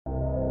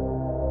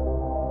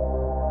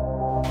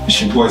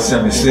It's your boy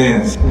Seven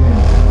Sins.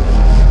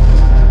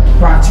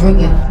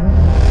 Rodriguez.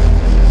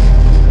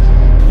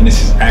 And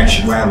this is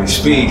Actuality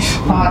Speaks.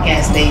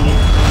 Podcast, baby.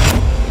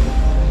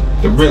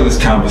 The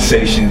realest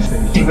conversations.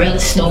 The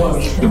realest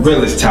stories. The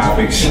realest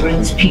topics. The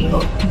realest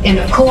people. And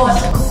of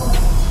course,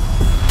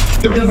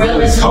 The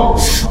realest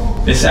hosts.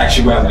 It's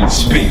Actuality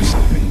Speaks.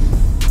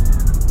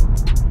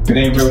 If it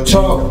ain't real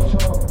talk,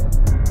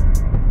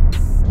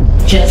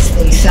 just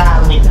stay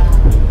silent.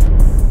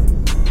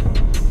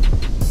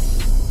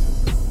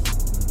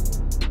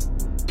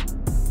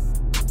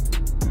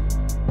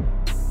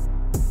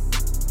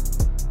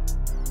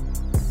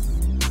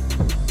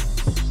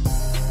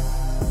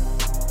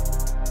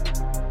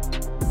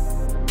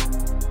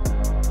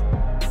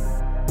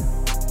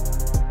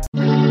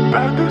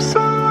 Pas de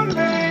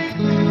soleil,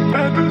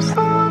 pas de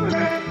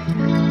soleil,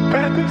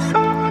 pas de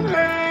soleil,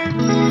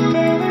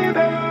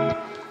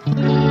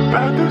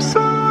 pas de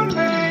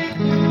soleil,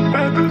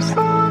 pas de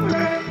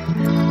soleil,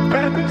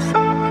 pas de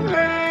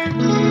soleil.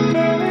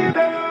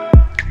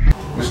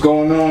 what's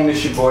going on?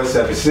 It's your boy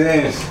Seven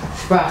Sins.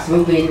 Ross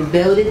Ruby in the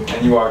building.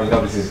 And you already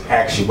know this is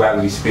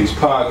Actuality Speaks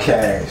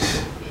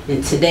podcast.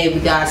 And today we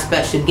got a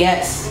special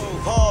guest.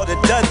 Hall to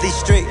Dudley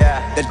Street.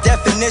 The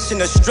definition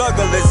of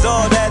struggle is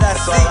all that I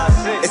see.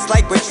 It's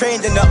like we're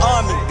trained in the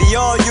army, be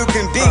all you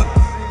can be.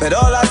 But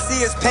all I see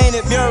is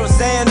painted murals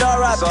saying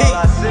R.I.P.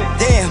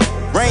 Damn,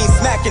 rain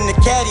smacking the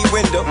caddy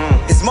window.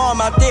 His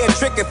mom out there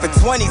tricking for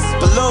 20s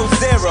below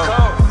zero.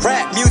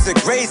 Rap music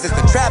raises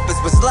the trappers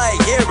was like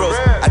heroes.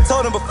 I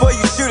told him before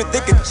you shoot it,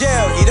 think of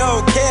jail. He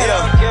don't care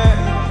though.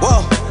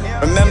 Whoa.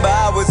 Remember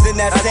I was in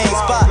that same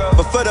spot,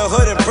 but for the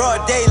hood in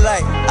broad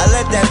daylight, I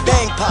let that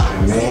bang pop.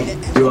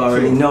 You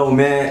already know,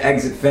 man.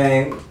 Exit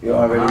Fame. You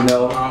already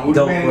know. Who's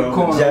the man in the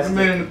corner? Who's the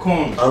man in the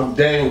corner? I'm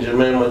Danger,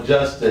 man.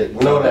 Majestic.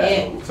 Know that.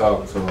 Yeah.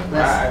 Talk to him.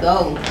 Let's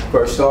go.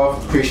 First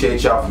off,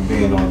 appreciate y'all for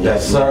being on.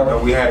 Yes, sir.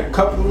 We had a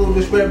couple of little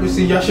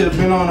discrepancies. Y'all should have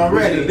been on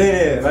already.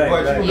 Yeah, right,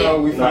 But right. you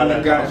know, we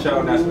finally got y'all,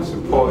 and that's what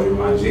supported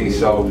my G.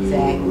 So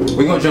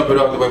we're gonna jump it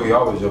off the way we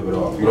always jump it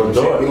off. You know what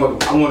I'm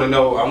saying? I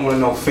wanna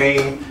know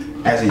Fame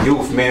as a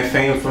youth, man.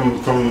 Fame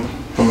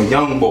from a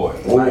young boy.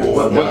 Like,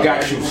 what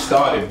got you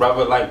started,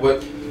 brother? Like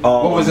what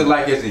was it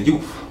like as a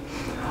youth?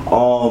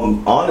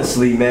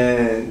 Honestly,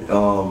 man,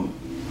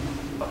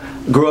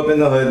 grew up in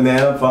the hood,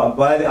 man.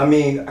 But I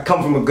mean, I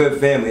come from a good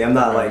family. I'm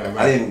not like,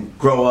 I didn't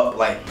grow up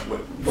like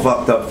with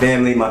fucked up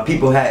family. My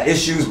people had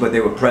issues, but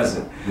they were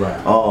present.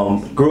 Right.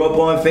 Grew up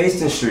on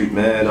Faiston Street,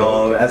 man.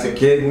 As a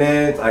kid,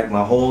 man, like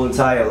my whole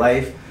entire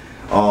life.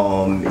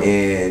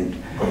 And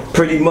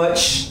pretty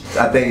much,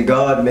 I thank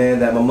God, man,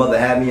 that my mother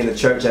had me in the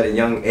church at a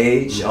young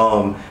age.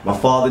 My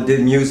father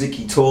did music,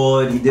 he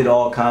toured, he did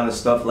all kind of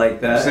stuff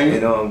like that.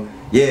 Singing? And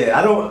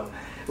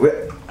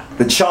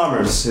the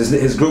Charmers,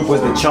 his group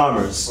was the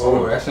Charmers.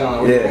 Oh, that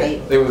sounds like Yeah.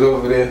 they was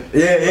over there.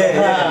 Yeah.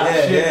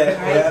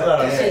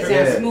 That shit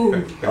sounds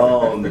smooth.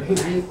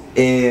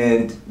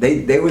 And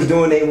they was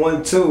doing they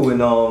 1-2,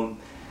 and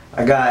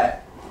I got,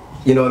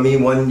 you know what I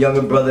mean, one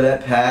younger brother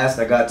that passed.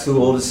 I got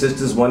two older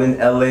sisters, one in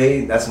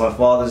LA, that's my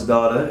father's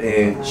daughter,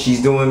 and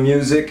she's doing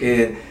music,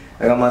 and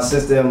I got my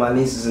sister and my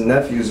nieces and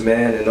nephews,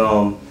 man,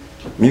 and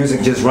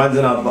music just runs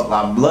in our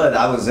blood.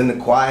 I was in the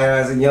choir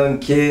as a young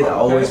kid. I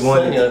always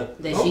wanted to.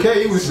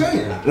 Okay, you was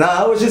singing.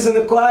 Nah, I was just in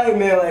the choir,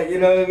 man, like, you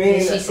know what I mean?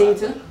 Did she sing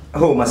too?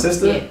 Who, my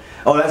sister? Yeah.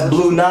 Oh, that's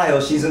Blue Nile.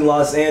 She's in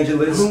Los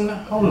Angeles. Hold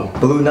on.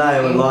 Blue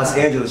Nile in Los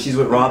Angeles. She's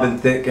with Robin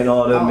Thicke and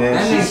all them, man.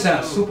 That name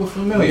sounds super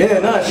familiar. Yeah,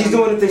 nah, she's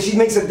doing the thing. She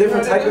makes a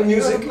different type of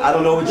music. I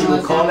don't know what you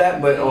would call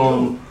that, but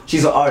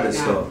she's an artist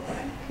though.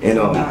 And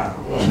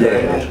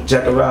yeah,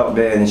 check her out,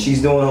 man. And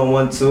she's doing her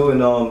 1-2,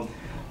 and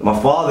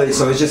my father.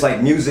 So it's just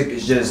like music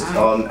is just.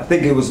 I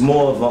think it was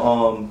more of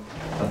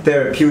a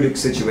therapeutic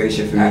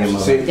situation for me and my.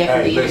 Definitely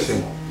Hey, is.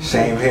 listen,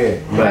 same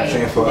here. You know what I'm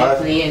saying? For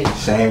Definitely us,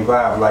 is. same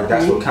vibe. Like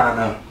that's what kind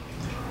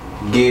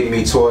of geared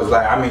me towards.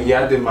 Like I mean,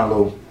 yeah, I did my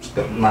little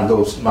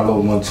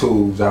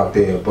 1-2s out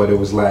there, but it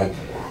was like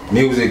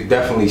music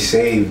definitely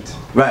saved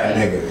Right.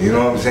 nigga. You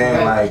know what I'm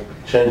saying? Like.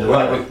 Change your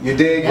life. You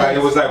dig? Like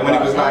it was like when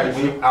it was like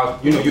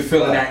when you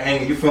feeling that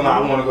anger, you feeling like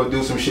I want to go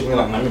do some shit. You're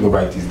like, let me go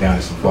write these down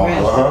in some bars. Right.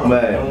 You know what I'm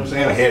Man.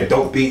 saying? I hear a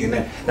dope beat and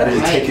that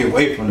doesn't take you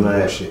away from the Right.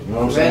 bullshit. You know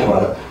what I'm saying?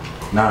 Right.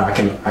 But, nah, I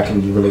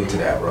can relate to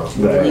that, bro.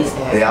 Release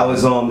that. Yeah, I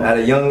was at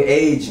a young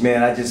age,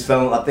 man. I just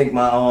felt. I think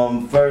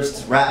my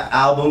first rap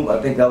album. I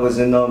think that was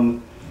in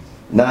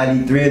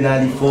 93 or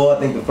 94. I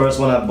think the first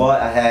one I bought.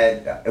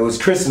 It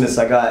was Christmas.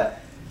 I got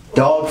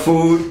Dog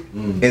Food,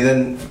 and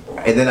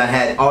then I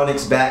had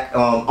Onyx back.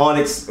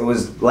 Onyx, it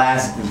was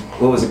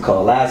what was it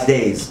called? Last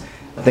Days.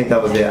 I think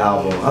that was their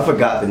album. I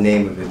forgot the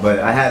name of it, but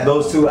I had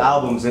those two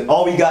albums, and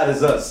All We Got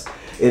Is Us.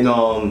 And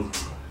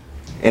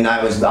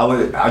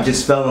I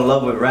just fell in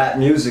love with rap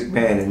music,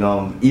 man.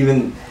 And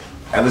even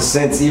ever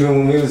since, even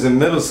when we was in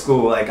middle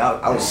school, like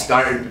I was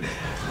starting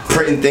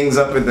printing things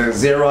up in the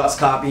Xerox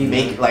copy,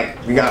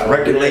 we got a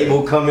record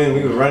label coming.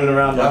 We were running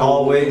around the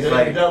hallways,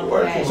 like.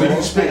 So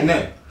you spitting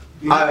that?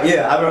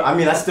 I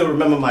mean, I still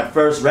remember my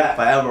first rap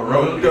I ever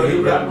wrote. Yo,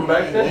 you rapping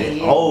back then?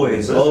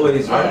 Always.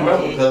 I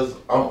remember because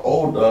I'm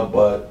older,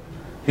 but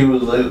he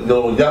was a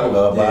little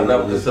younger, but I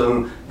never considered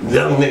him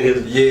young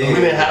niggas. Yeah. We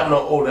didn't have no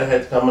older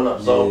heads coming up,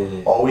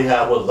 so all we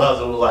had was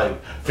us. It was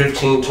like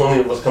 15,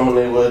 20 of us coming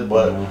in with,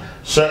 but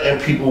certain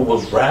people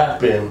was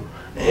rapping,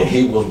 and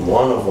he was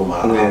one of them.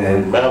 I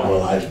remember,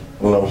 like,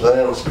 you know what I'm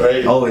saying? It's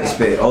crazy. Always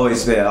spit.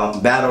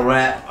 Battle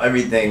rap,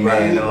 everything,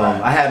 man.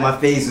 I had my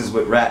phases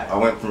with rap. I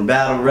went from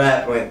battle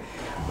rap, you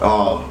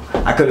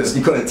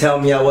couldn't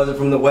tell me I wasn't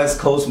from the West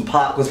Coast when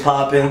Pop was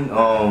popping.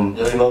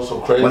 You know,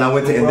 so crazy. When I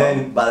went to, and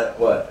then,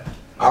 what?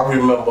 I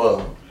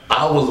remember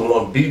I was the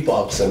one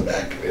beatboxing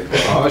back in the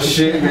day. Oh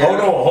shit, man.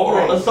 Hold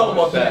on, let's talk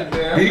about that.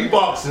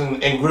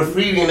 Beatboxing and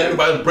graffiti and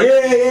everybody's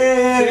breaking.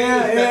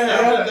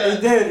 Yeah,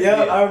 he did,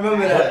 I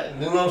remember that.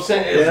 You know what I'm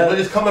saying?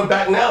 It's coming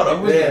back now,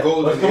 though. It's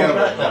coming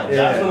back now.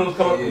 That's when it was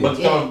coming, but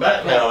it's coming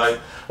back now.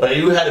 Like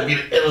you had to be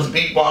the illest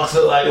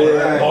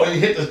beatboxer, you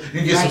hit this,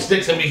 you get some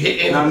sticks and be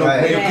hitting.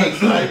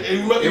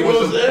 It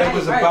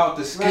was about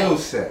the skill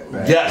set,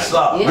 man. Yes,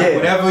 sir.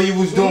 Whatever you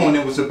was doing,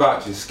 it was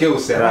about your skill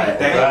set. Right.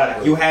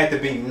 You had to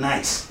be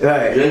nice.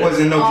 Right. It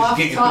wasn't no just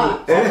getting through.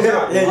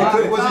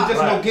 It wasn't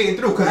just no getting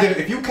through. Because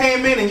if you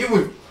came in and you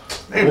was,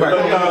 if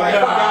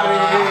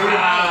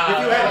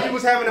you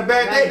was having a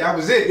bad day, that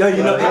was it.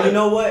 You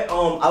know what?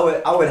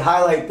 I would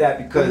highlight that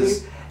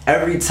because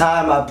every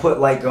time I put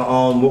like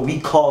what we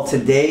call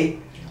today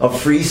a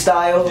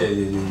freestyle,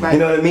 you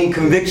know what I mean,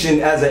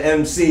 conviction as an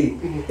MC,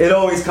 it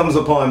always comes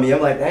upon me.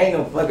 I'm like, that ain't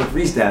no fucking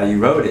freestyle, you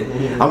wrote it.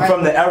 I'm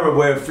from the era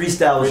where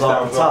freestyle was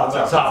off the top.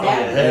 You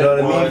know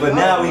what I mean? But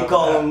now we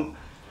call them,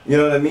 you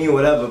know what I mean,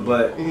 whatever.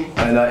 But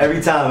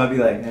every time I'd be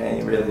like, that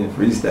ain't really a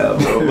freestyle,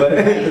 bro.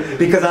 But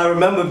because I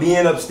remember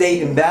being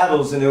upstate in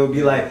battles and it would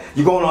be like,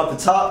 you're going off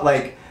the top,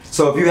 like,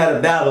 so if you had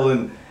a battle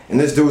and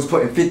this dude was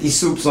putting 50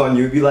 soups on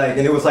you, it'd be like,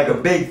 and it was like a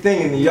big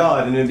thing in the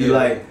yard, and it'd be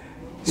like,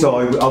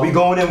 so are we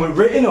going in with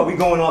written or are we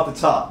going off the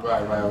top?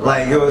 Right.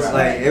 Like it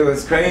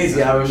was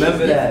crazy. I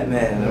remember that,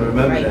 man. I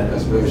remember that.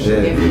 That's real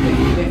shit.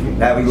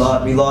 That we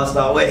lost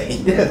our way.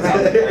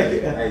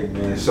 Hey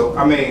man,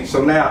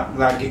 so now,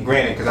 like,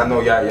 granted, because I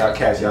know y'all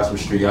cats, y'all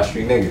street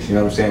niggas, you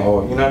know what I'm saying?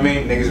 Or, you know what I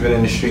mean? Niggas been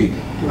in the street.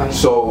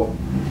 So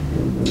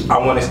I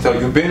want to tell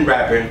you, been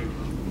rapping.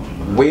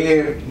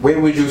 Where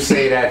would you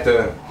say that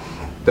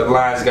the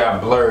lines got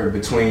blurred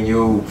between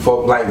you,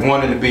 for like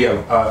wanting to be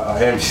a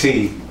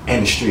MC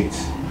in the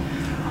streets?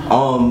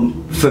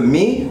 For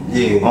me,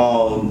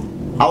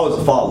 I was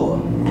a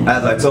follower.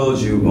 As I told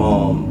you,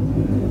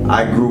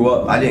 I grew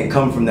up, I didn't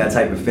come from that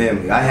type of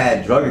family. I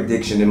had drug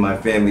addiction in my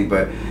family,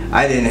 but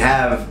I didn't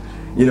have,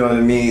 you know what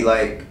I mean,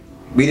 like,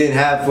 we didn't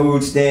have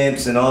food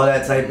stamps and all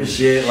that type of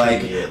shit.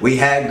 Like, we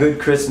had good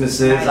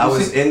Christmases. I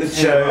was in the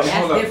church.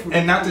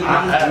 And not to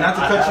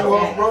cut you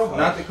off, bro.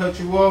 Not to cut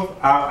you off.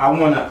 I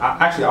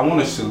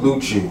wanna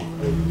salute you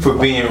for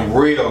being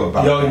real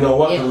about it. Yo, you know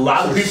what? A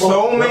lot of people,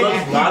 so many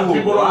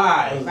people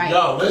lie and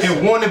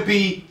want to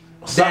be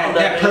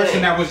that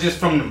person that was just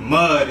from the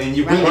mud and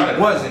you really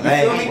wasn't. You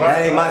feel me?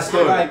 That ain't my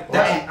story. Like,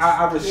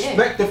 I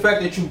respect the fact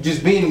that you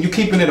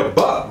keeping it a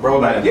buck, bro.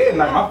 Like, like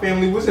my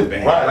family wasn't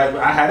bad. Like,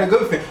 I had a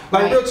good family.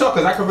 Like, real talk,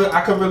 cause I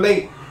could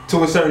relate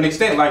to a certain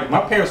extent. Like, my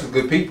parents were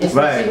good people.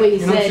 Especially when you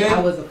said I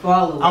was a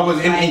follower. I was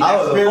in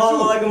that spirit too.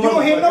 Like a you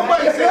don't hear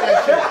nobody say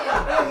that shit.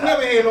 You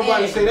never hear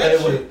nobody say that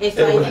shit. It's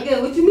like,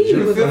 nigga, what you mean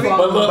you was a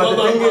follower? But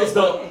the thing is,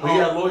 though, we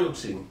had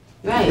loyalty.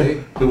 Right.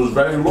 He was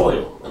very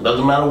loyal. It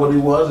doesn't matter what he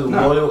was. It was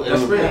loyal.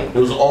 And it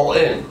was all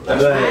in.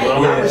 That's right.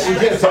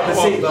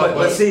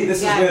 But see, this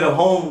is where the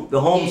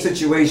home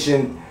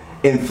situation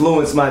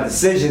influenced my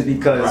decisions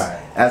because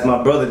as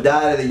my brother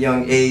died at a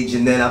young age,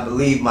 and then I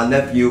believe my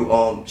nephew,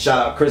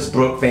 shout out Chris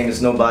Brook, famous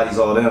Nobodies,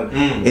 all them,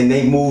 and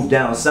they moved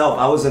down south.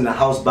 I was in the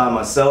house by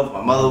myself.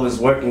 My mother was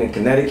working in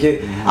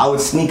Connecticut. I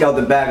would sneak out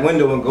the back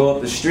window and go up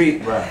the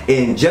street,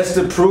 and just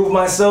to prove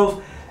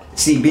myself.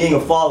 See, being a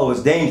follower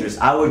is dangerous.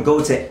 I would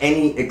go to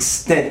any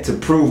extent to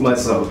prove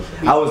myself.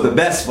 I was the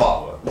best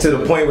follower to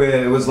the point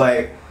where it was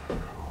like,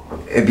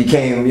 it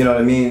became, you know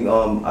what I mean?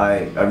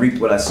 I reaped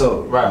what I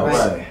sowed.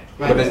 Right.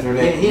 But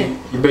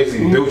you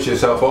basically built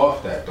yourself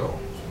off that, though.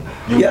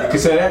 You can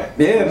say that?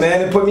 Yeah,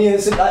 man. It put me in.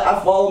 I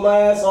followed my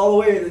ass all the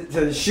way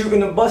to shooting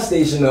the bus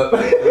station up.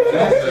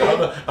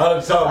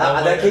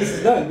 That case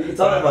is done. We can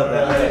talk about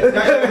that.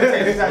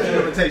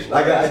 I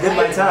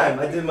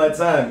did my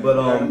time. But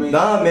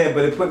nah, man.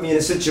 But it put me in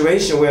a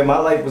situation where my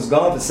life was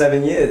gone for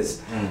 7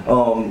 years,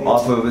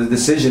 off of a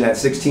decision at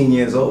 16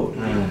 years old.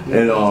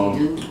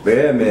 And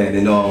yeah, man.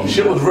 And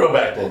shit was real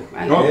back then.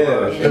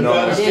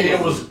 It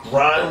was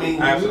grimy.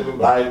 Absolutely.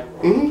 Like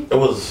it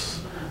was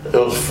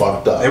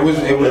fucked up. It was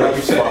like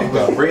you said, it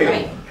was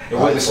real. It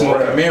wasn't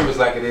smoke and mirrors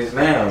like it is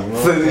now. You know?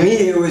 For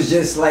me, it was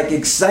just like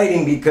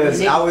exciting because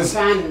I was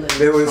in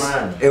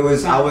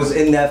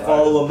that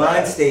follower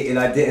mind state, and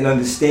I didn't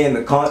understand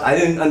I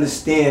didn't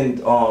understand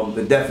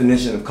the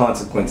definition of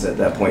consequence at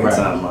that point in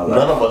time in my life.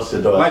 None of us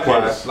did though.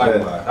 Likewise.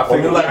 I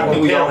think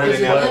we all been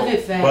in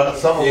that boat. But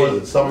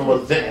some of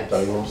us didn't though,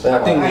 you know what I'm saying?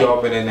 I think we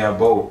all been in that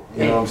boat.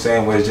 You know what I'm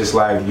saying? Where it's just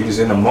like you was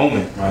in the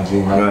moment, my G.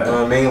 You know what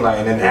I mean? Like,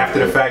 and then after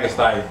the fact, it's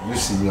like you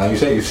see, like you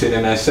say, you sit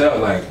in that cell,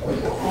 like.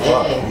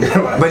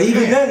 But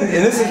even then,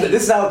 and this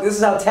is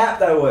how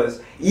tapped I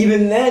was.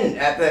 Even then,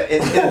 I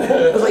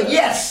was like,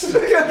 yes,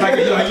 like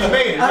you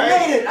made it. Right? I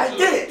made it. I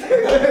did it.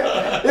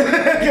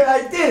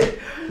 I did it.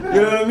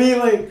 You know what I mean?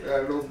 Like, I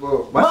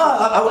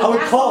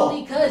would call.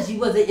 Only because you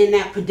wasn't in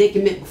that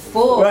predicament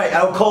before. Right,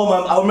 I would call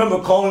I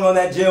remember calling on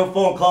that jail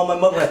phone, calling my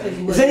mother. Like,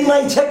 is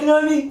anybody checking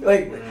on me?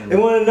 Like, they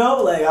want to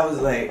know. Like, I was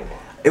like,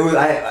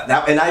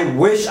 and I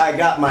wish I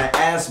got my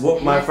ass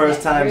whooped my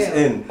first times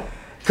in,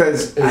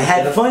 cause I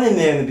had fun in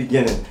there in the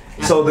beginning.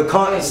 So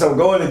so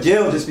going to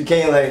jail just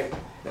became like.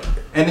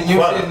 And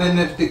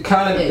then the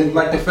kind of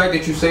like the fact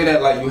that you say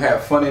that like you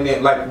have fun in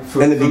it, like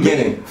in the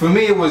beginning. For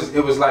me, it was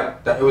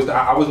like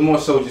I was more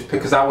so just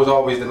because I was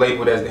always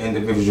labeled as the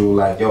individual.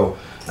 Like, yo,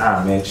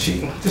 nah, man,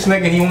 this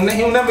nigga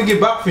he'll never get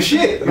back for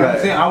shit. You know what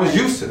I'm saying? I was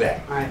used to that.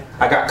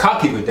 I got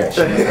cocky with that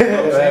shit. You know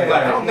what I'm saying?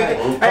 Like,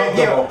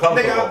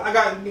 nigga, I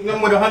got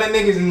them with 100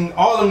 niggas and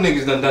all them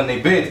niggas done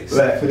their business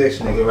for this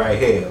nigga right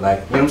here.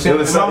 Like, you know what I'm saying?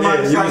 I'm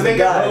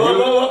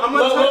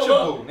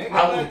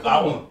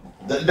untouchable.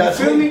 Nigga, you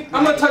feel me?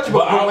 I'm untouchable.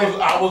 But I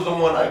was the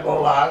one, I ain't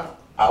gonna lie.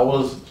 I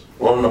was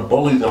one of the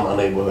bullies in my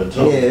neighborhood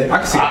too. Yeah, I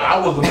can see that. I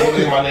was the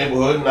bully in my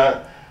neighborhood, and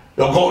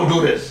yo, go and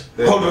do this.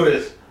 Go do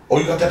this. Oh,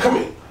 you got that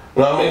coming. You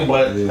know what I mean?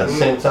 But at the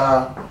same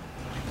time,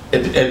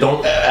 it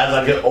don't. As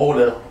I get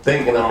older,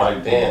 thinking I'm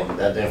like, damn,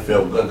 that didn't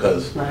feel good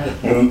because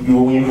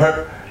you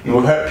hurt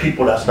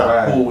people. That's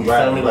not cool. You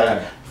feel me?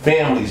 Like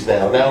families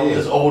now. Now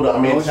it's older. I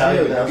mean, it's like,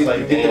 you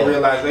get the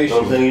realization. You know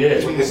what I'm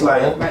saying? It's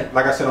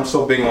like I said, I'm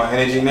so big on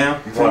energy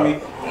now. You feel me?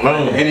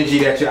 The energy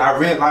that I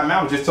read, like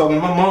I was just talking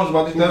to my moms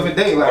about this the other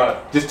day,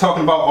 like just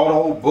talking about all the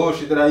old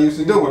bullshit that I used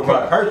to do with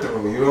people hurt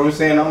through. You know what I'm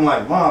saying? I'm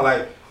like, Mom,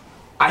 like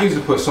I used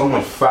to put so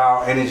much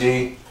foul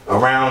energy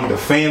around the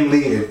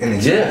family and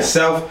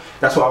itself.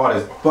 That's why all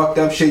this fucked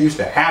up shit used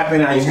to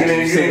happen. I used to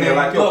be sitting there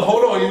like, yo,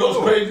 hold on, you know what's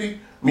crazy?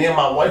 Me and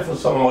my wife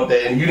was talking about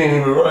that, and you didn't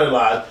even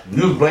realize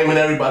you was blaming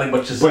everybody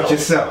but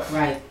yourself.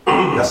 Right.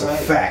 That's a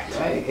fact.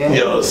 Right. Yeah.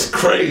 Yo, it's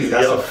crazy.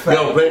 That's a fact.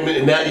 Yo, blaming,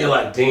 and now you're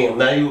like, damn.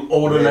 Now you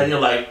older. Now you're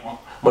like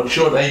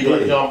mature. Now you're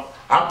like, yo,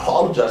 I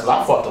apologize.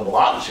 I fucked up a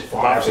lot of shit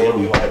for my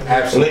family. Like,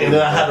 absolutely. And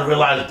then I had to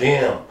realize,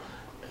 damn.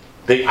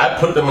 I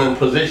put them in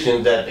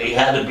positions that they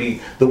had to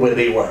be the way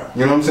they were.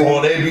 You know what I'm saying?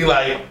 Or they'd be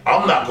like,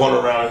 I'm not going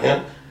around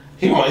him.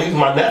 He's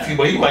my nephew,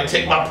 but he might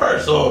take my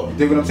purse. Or,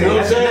 you know what I'm saying? You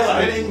know what I'm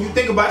saying? Like, you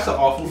think about it, it's an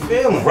awful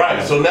feeling.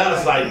 Right. So now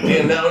it's like,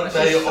 damn. Now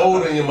you're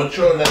older and you're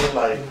mature. Now you're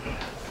like,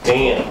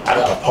 damn, I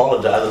gotta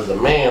apologize as a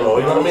man, or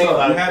you know what I mean?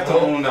 Like, you have to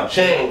own up.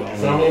 Change.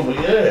 You know what I mean?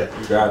 But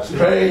yeah, you got to.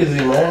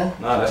 Crazy, man.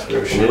 Nah, that's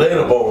real shit.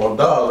 Relatable,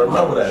 dog.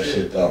 Remember that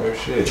shit, though. Real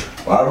shit.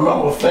 Well, I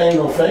remember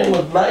Fame. Fame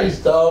was nice,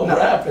 dog.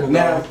 Rapping.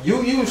 Now,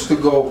 you used to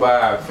go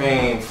by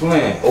Fame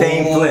Flint.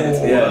 Fame Flint,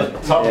 yeah.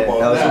 Talk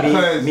about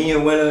that. Me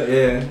and Winner,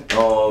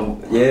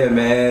 yeah,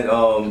 man.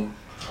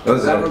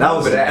 That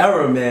was an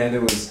era, man.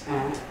 It was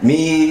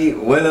me,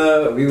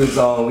 Winner. We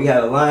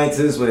had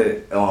alliances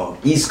with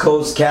East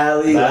Coast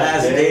Cali,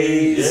 Last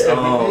Days.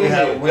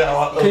 Yeah, we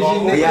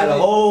had a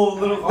whole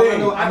little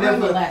thing. I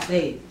remember Last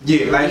Days.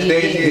 Yeah, Last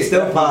Days. He's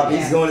still pop.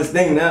 He's doing his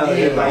thing now.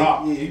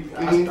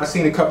 I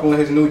seen a couple of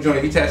his new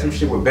joints. He had some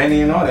shit with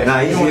Benny and all that. Nah,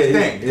 he's doing his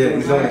thing. Yeah,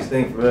 he's doing his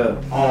thing for real.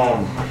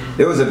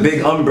 There was a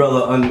big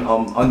umbrella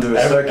under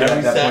a circuit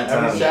at that point in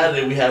time. Every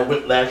Saturday we had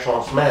Whiplash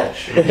on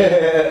Smash. I'm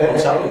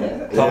telling you,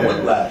 it's on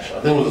Whiplash.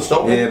 I think it was a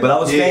stove. Yeah, but I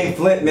was Fame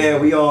Flint,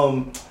 man. We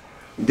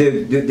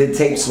did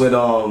tapes with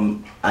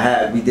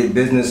we did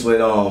business with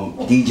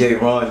DJ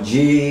Ron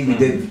G. We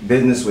did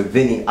business with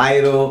Vinny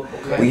Idol.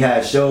 Okay. We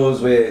had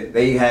shows where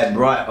they had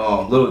brought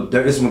Little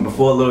Durk. This one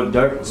before Little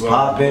Durk was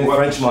popping.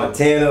 French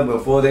Montana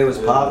before they was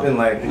popping.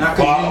 Like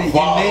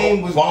your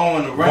name was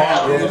going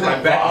around. It was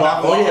like back.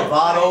 Vado,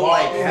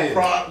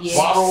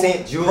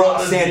 St. Jude,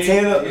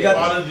 Santana.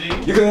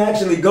 You can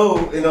actually go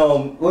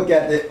and look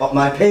at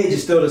my page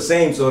is still the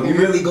same. So if you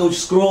really go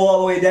scroll all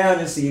the way down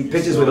and see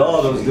pictures with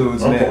all those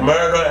dudes, man.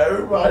 Murder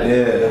everybody.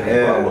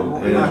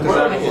 Yeah.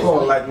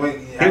 Like when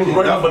he was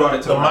running,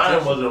 but the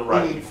mind wasn't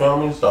right. You feel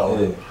me? So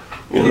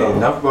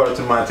Nuff brought it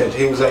to my attention.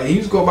 He was like, he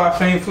used to go by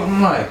Fame Flint.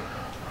 I'm like,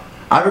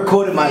 I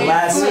recorded my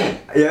last.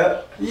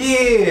 Yeah,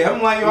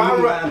 I'm like,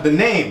 yo, the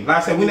name. Like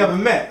I said, we never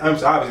met.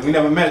 Obviously, we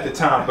never met at the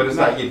time, but it's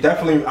like,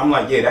 definitely. I'm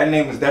like, yeah, that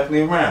name was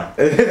definitely around.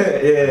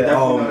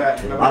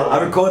 I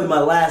recorded my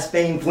last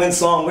Fame Flint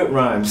song with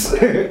rhymes.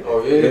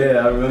 Oh yeah. Yeah,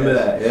 I remember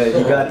that. Yeah,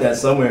 you got that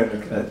somewhere in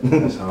the cut.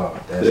 That's hard.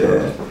 That's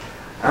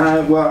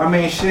hard. Well, I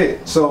mean,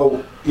 shit.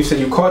 So you said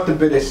you caught the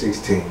bid at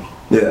 16.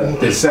 Yeah.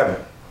 Did 7.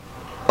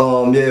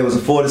 Yeah, it was a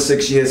 4 to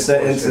 6 year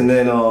sentence, and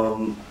then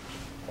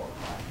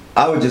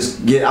I would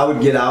get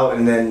out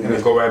and then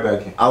go right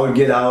back in. I would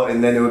get out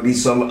and then there would be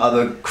some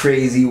other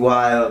crazy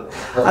wild.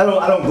 I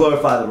don't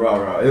glorify the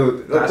rah.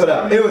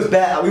 It was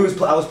bad.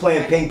 I was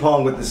playing ping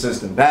pong with the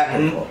system, back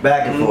and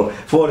forth,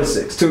 4 to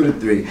 6, 2 to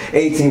 3,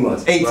 18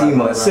 months,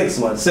 6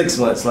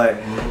 months. Like,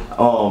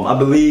 I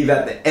believe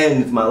at the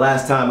end, my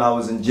last time I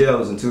was in jail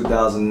was in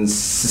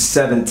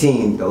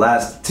 2017.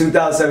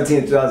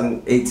 2017 to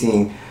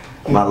 2018.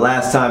 My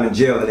last time in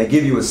jail, and they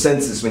give you a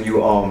census when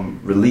you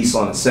release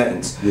on a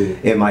sentence. Yeah.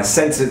 And my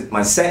census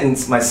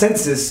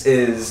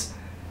is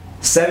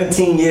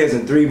 17 years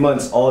and 3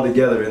 months all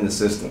together in the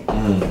system.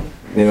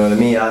 You know what I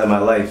mean? Out of my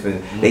life,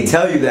 and they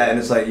tell you that, and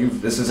it's like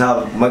this is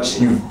how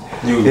much you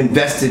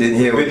invested in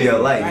here with your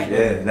life. Right.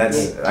 Yeah, and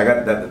that's I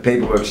got that. The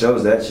paperwork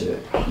shows that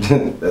shit.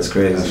 That's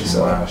crazy. That's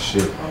wild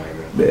shit, my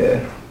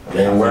nigga.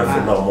 Yeah. Ain't worth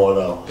it no more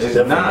though. It's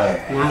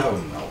Definitely not.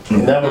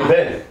 not. Never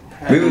been.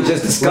 We were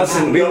just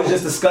discussing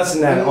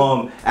that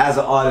as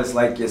an artist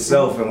like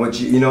yourself and what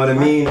you know what I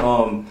mean.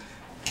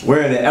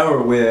 We're in an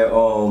era where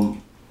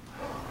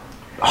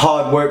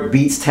hard work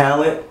beats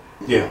talent.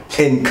 Yeah.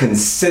 And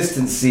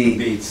consistency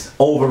Beats.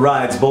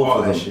 overrides both All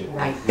of that them. shit.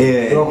 Right.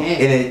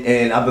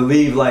 And I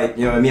believe, like,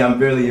 you know what I mean, I'm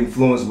really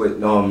influenced with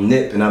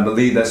Nip, and I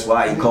believe that's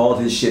why he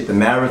called his shit the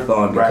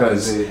marathon,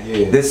 because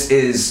this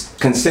is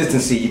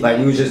consistency. Like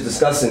we were just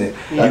discussing it.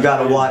 You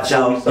gotta watch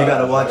out. You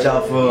gotta watch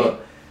out for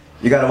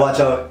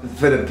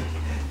the,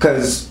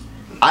 because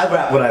I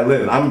rap what I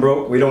live. I'm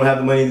broke. We don't have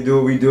the money to do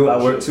what we do. I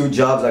work 2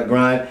 jobs. I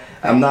grind.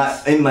 I'm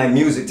not in my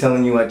music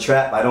telling you I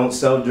trap. I don't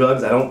sell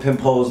drugs. I don't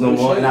pimp hoes no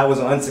more. And I was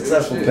an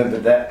unsuccessful pimp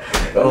at that.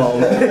 But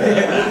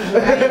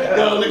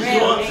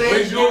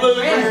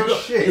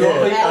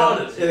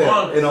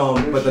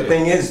the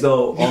thing is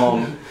though,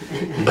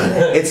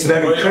 it's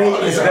very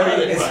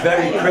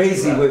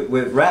crazy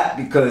with rap,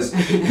 because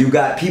you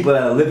got people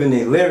that are living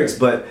their lyrics,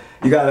 but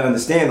you gotta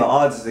understand the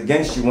odds is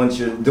against you once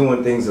you're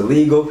doing things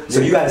illegal.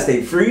 So you gotta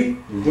stay free,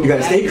 you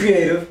gotta stay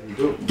creative,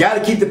 you gotta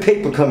keep the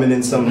paper coming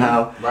in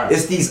somehow. Right.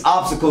 It's these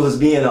obstacles as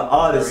being an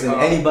artist, and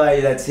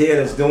anybody that's here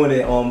that's doing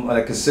it on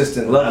a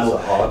consistent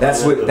level,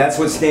 that's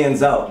what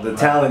stands out. The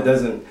talent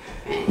doesn't.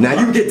 Now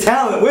you get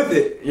talent with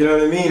it, you know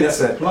what I mean?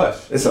 It's a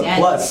plus. It's a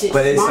plus,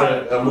 but it's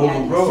a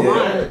moving road.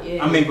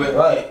 I mean,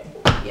 but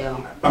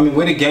I mean,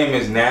 where the game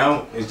is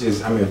now, it's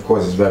just, I mean, of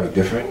course, it's very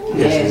different.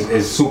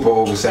 It's super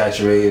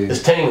oversaturated.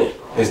 It's tainted.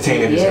 It's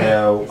tainted as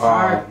hell.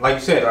 Like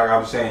you said, like I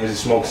was saying, it's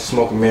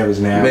smoke and mirrors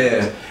now.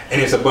 Yeah.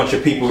 And it's a bunch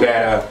of people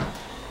that are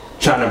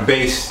trying to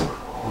base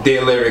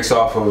their lyrics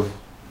off of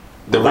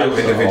the real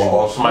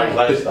individuals.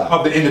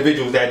 Of the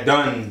individuals that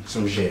done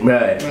some shit.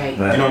 Right. You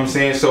know what I'm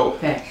saying? So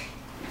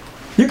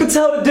you can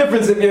tell the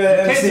difference if you're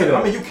an MC.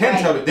 I mean, you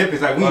can tell the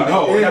difference, like we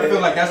know. And I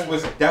feel like that's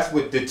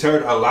what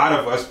deterred a lot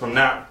of us from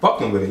not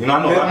fucking with it. You know,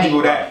 I know a lot of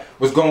people that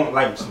was going,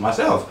 like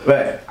myself.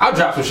 Right. I'll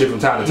drop some shit from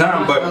time to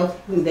time, but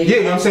yeah,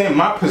 you know what I'm saying?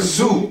 My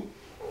pursuit,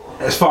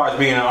 as far as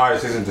being an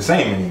artist, isn't the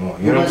same anymore.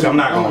 You know what I'm saying? I'm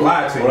not gonna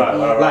lie to you.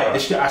 Like,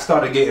 this shit, I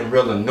started getting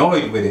real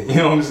annoyed with it. You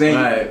know what I'm saying?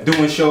 Right.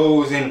 Doing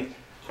shows and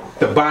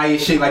the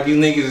bias shit, like these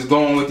niggas is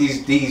going with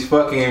these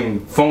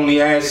fucking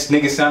phony ass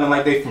niggas sounding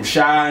like they from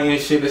Shy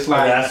and shit. It's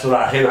like, that's what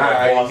I hate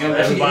about you know,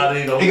 everybody.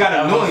 It got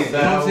annoying. You know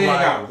what I'm saying? It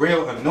got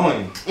real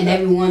annoying. And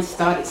everyone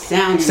started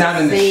sounding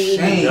the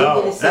same.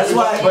 That's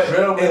why. But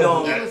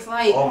it was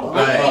like,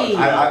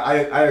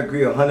 I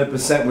agree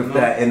 100% with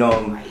that. And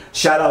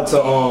shout out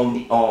to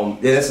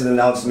this is an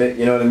announcement.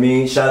 You know what I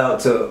mean? Shout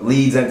out to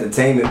Leeds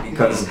Entertainment,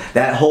 because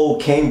that whole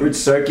Cambridge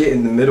circuit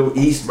in the Middle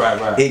East,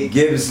 it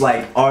gives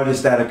like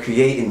artists that are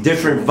creating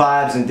different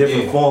vibes and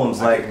different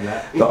forms, like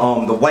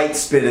the white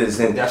spitters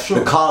and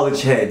the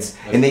college heads,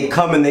 and they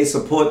come and they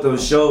support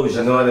those shows.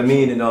 You know what I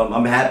mean? And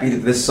I'm happy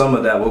that this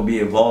summer that we'll be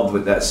involved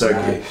with that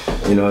circuit.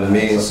 You know what I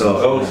mean?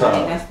 So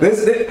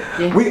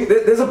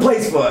there's a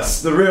place for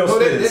us, the real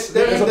spitters.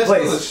 There's a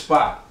place. Still a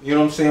spot. You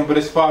know what I'm saying? But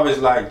as far as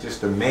like just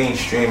the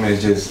mainstream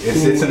is just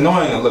it's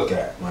annoying to look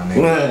at, my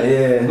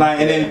nigga. Yeah. Like,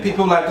 and then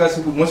people like us,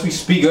 once we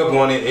speak up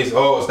on it, it's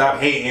stop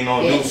hating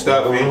on new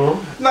stuff. And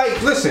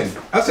like, listen,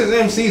 us as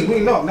MCs, we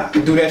know not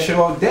to do that shit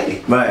all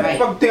day. Right.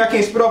 Fucking think I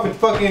can't spit off a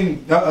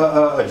fucking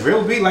a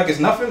drill beat like it's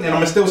nothing, and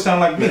I'ma still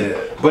sound like me.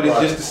 But it's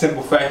just the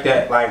simple fact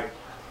that like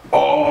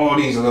all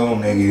these little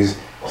niggas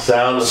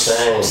sound the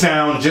same.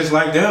 Sound just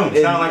like them.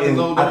 Sound like the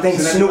little. I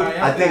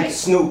think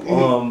Snoop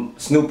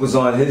was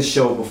on his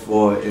show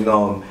before,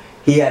 and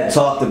he had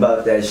talked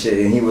about that shit,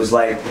 and he was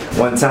like,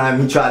 one time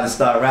he tried to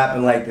start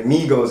rapping like the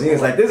Migos. He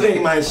was like, this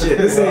ain't my shit.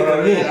 This ain't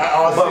for me.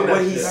 But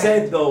what he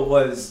said though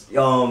was,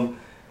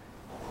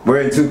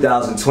 we're in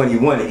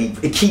 2021.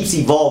 It keeps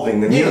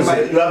evolving. The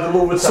music. You have to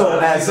move with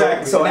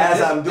time. So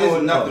as I'm doing,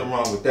 there's nothing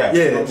wrong with that.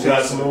 Yeah, but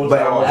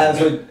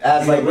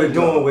as we're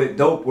doing with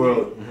Dope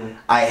World,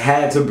 I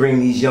had to bring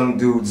these young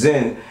dudes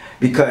in,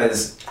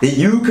 because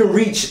you can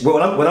reach.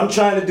 What I'm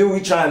trying to do, we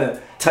trying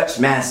to touch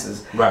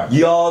masses. Right.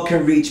 Y'all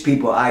can reach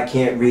people I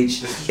can't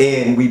reach,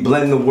 and we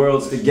blend the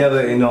worlds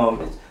together, and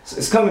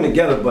it's coming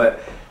together.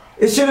 But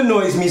It should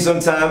annoys me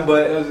sometimes,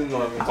 but It doesn't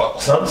annoy me.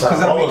 Sometimes.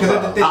 Because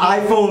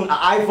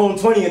iPhone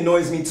 20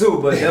 annoys me too.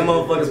 But them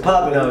motherfuckers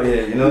popping out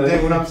here, you know. You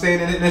dig what I'm saying?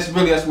 And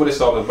that's what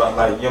it's all about.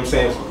 Like, you know what I'm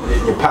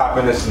saying? You're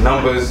popping, it's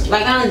numbers.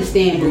 Like, I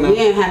understand, but we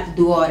didn't have to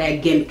do all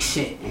that gimmick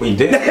shit. We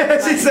did.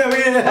 She said we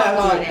didn't Fuck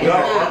all have to.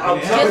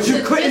 that. But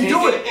you couldn't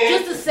do it.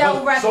 Just to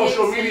sell records.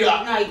 Social media.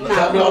 Like,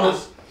 Let's be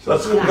honest.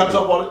 Let's catch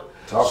up on it.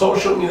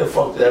 Social media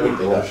fucked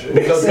everything up.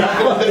 Because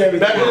back in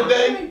the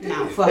day,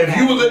 Nah, fuck if that.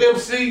 you was an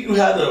MC,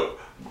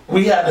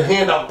 we had to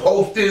hand out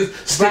posters,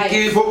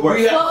 stickers, Footwork.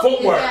 we had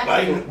footwork.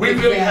 Exactly. Like, we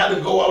really had to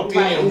go out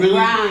there and really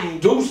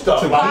Grind. do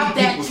stuff. Pop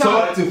that people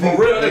chart. talk to For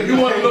real, if you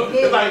want to look,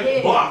 it's like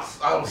Yeah. blocks.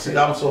 I'm so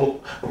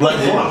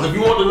like blocks. If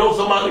you want to know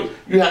somebody,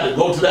 you had to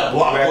go to that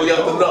block or you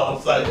have to know.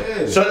 It's like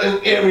certain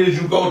areas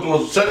you go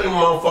to, certain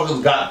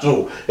motherfuckers got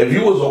to. If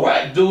you was a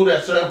whack dude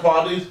at certain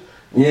parties,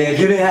 Yeah,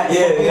 you didn't have.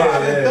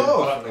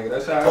 Yeah.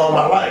 That's how all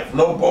my life,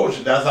 no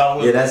bullshit. That's how it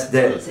was. Yeah, that's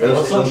dead.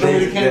 On social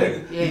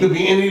media, you could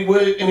be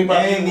anywhere,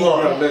 anybody you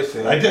want.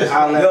 Listen, Like this.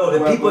 Yo,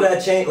 the people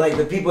that change, like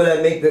the people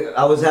that make the.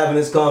 I was having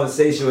this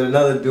conversation with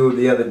another dude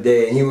the other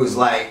day, and he was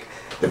like,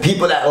 the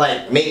people that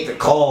like make the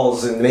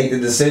calls and make the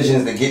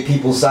decisions to get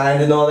people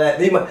signed and all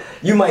that.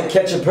 You might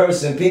catch a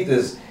person. Peep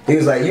this. He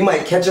was like, you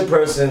might catch a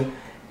person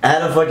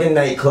at a fucking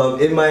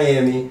nightclub in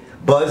Miami,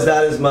 buzzed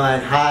out his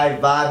mind, high,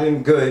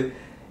 vibing, good.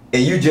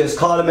 And you just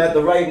caught him at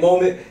the right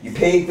moment. You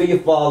paid for your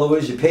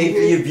followers, you paid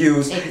for your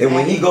views, and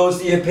when he goes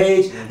to your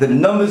page, the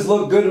numbers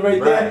look good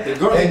right there.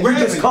 And you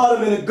just caught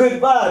him in a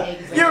good vibe.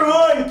 Exactly. You're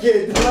on,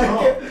 kid.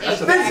 Like,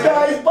 this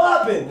guy is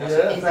popping.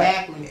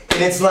 Exactly.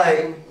 And it's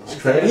like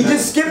he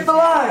just skipped the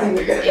line.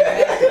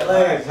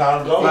 That's how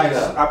it goes. Like,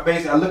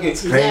 I look at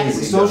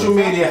Exactly. social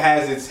media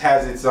has its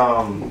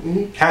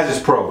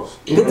pros.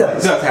 It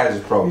does. Has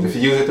its pros. If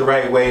you use it the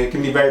right way, it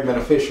can be very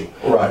beneficial.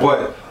 Right.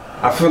 But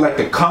I feel like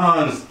the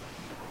cons,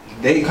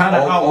 they kind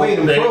of outweigh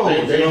them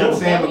pros. they You know what I'm do.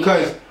 saying?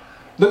 Because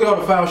look at all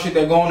the foul shit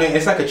that go on there.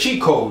 It's like a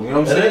cheat code. You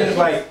know what I'm saying? is. It's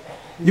like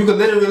you could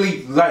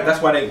literally like.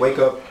 That's why they wake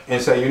up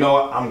and say, you know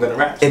what, I'm gonna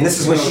rap. And this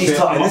is what You know she's I'm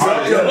saying? talking. This I'm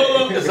an is- artist.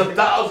 Look, it's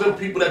 1,000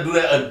 people that do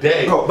that a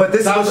day. Bro, but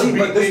this is what 1,000 she.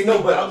 But this, beat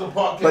no, 1,000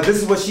 podcasts. but this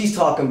is what she's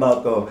talking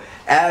about though.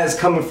 As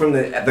coming from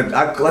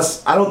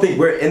I don't think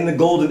we're in the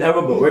golden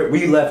era, but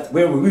we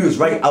was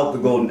right out the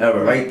golden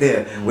era, right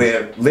there,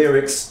 where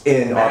lyrics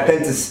and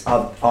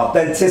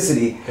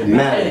authenticity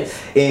matters.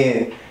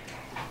 And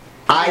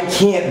I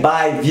can't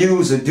buy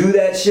views or do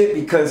that shit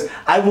because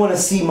I want to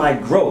see my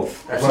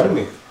growth.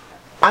 Absolutely.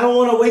 I don't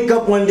want to wake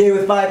up one day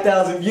with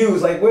 5,000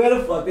 views. Like, where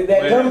the fuck did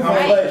that come from?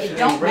 Right, Like, it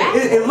don't matter.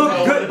 it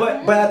looked good,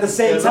 but at the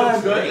same It looks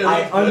time, good, it I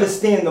looks good.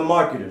 understand the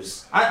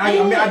marketers. I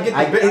mean, I get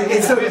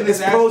the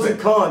It's pros and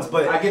cons,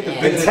 but I get the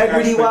business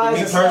integrity-wise,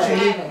 aspect. it's Me like,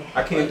 personally,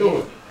 I can't do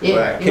it. Yeah.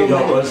 Right. No No,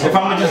 matter. but If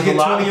I'ma just get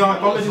 20 on-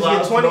 if I'ma just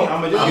get 20,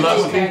 I'ma just I'm get not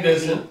 20. speaking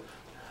this.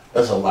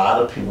 There's a lot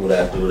of people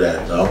that do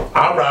that, though.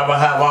 I'd rather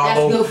have our That's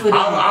little, good for them.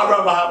 I'd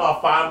rather have our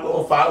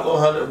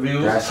 500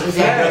 views. That's And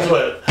exactly. guess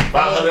what?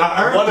 500,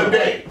 I earned one a them.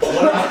 day.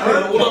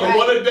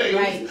 One a day.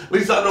 Right. At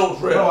least I know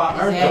it's real. Bro, I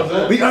earned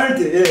Exactly. it. we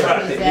earned it, yeah.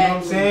 Right. You know what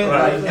I'm saying?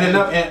 Right. Like,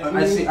 and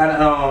I see,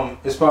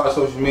 as far as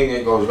social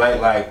media goes, right?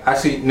 Like, I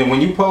see,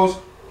 when you post,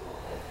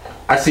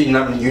 I see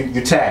nothing.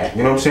 You tag.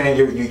 You know what I'm saying?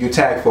 You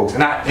tag folks,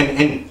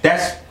 and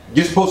that's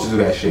you're supposed to do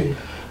that shit.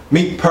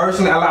 Me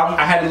personally,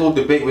 I had a little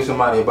debate with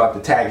somebody about the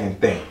tagging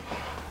thing.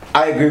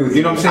 I agree with you.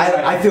 You know what I'm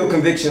saying? I feel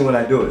conviction when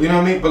I do it. You know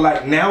what I mean? But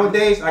like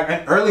nowadays,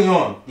 like early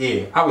on,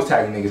 yeah, I was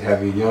tagging niggas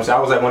heavy. You know what I'm saying?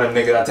 I was like one of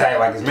them niggas I tag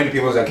like as many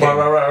people as I can.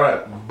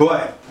 Right.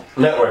 But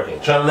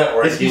Networking. Trying to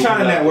network. you trying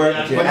to network,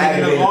 Yeah. but in the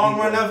Aggravated long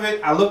people. run of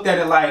it, I looked at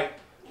it like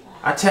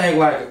I tagged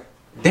like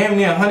damn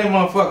near 100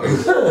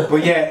 motherfuckers,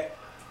 but yet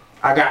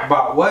I got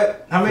about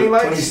what? How many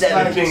likes?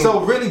 27. Like, so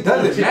really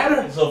does it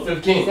matter? So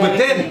 15. But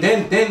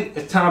then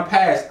as time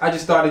passed, I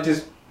just started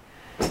just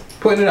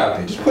putting it out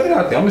there. Just put it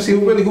out there. I'm gonna see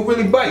who really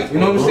bite. You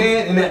know what I'm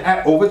saying? And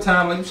then over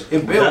time, like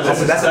it builds.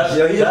 You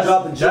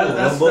drop the jewel.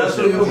 That's No what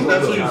you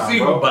bullshit. see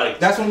who bites.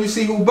 That's when you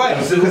see who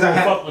bites. See who Because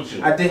fuck with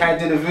you. I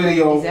did a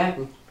video.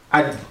 Exactly.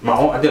 I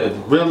did a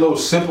real little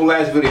simple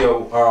ass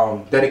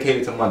video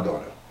dedicated to my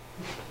daughter.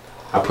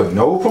 I put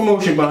no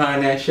promotion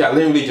behind that shit. I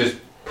literally just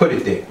put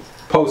it there,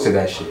 posted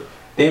that shit.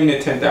 Damn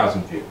near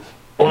 10,000 views.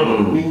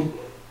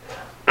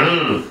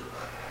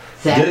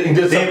 Exactly. You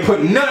did They ain't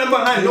put nothing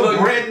behind, no Look,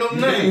 brand, no You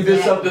nothing.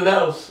 did something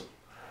else.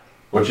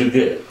 What you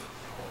get?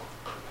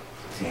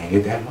 They ain't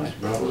get that much,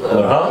 bro.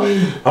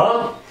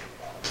 Huh?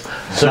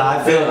 So Nah,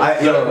 I feel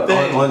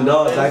on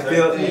dogs. I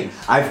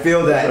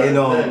feel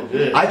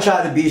that I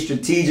try to be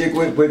strategic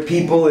with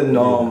people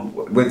and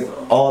with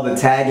all the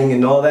tagging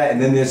and all that, and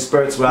then there's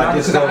spurts where I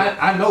just Because go.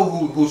 I know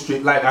who's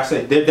like I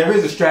said, there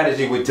is a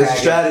strategy with There's a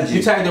tagging. strategy.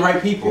 You tag the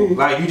right people.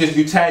 Like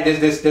you tag.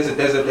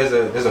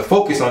 There's a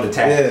focus on the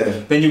tag.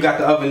 Yeah. Then you got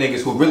the other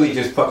niggas who really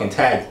just fucking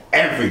tag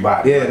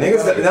everybody. Yeah,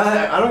 niggas.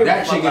 I don't give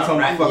That a shit fuck gets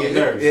on my about fucking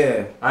rap. nerves.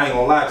 Yeah. I ain't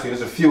gonna lie to you.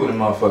 There's a few of them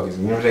motherfuckers.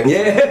 You know what I'm saying?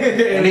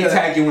 Yeah. And they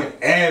tag you in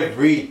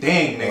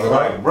everything, nigga.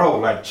 Like, bro,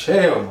 like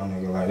chill, my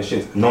nigga. Like this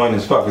shit's annoying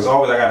as fuck. It's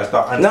always I gotta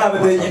start. Nah,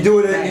 but then you do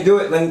it,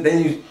 and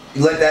then you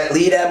you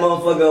leave that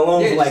motherfucker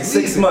alone for like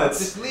 6 months.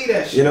 Just leave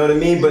that shit. You know what I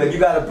mean? But if you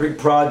got a big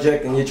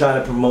project and you're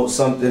trying to promote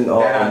something,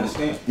 I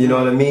understand. You know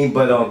what I mean?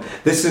 But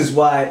this is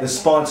why the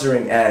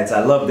sponsoring ads.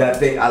 I love that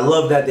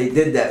they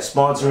did that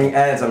sponsoring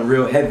ads. I'm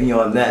real heavy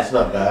on that. That's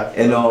not bad.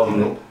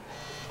 And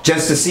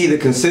just to see the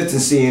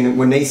consistency, and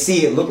when they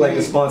see it look like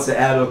a sponsored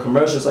ad or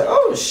commercial, it's like,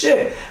 oh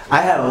shit.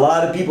 I had a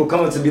lot of people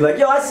coming to be like,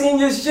 yo, I seen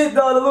your shit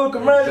though, the little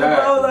commercial.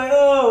 Exactly. I was like,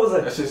 oh, I was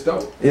like, That shit's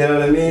dope. you know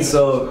what I mean?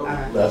 So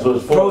That's what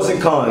it's for. pros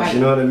and cons, Right. you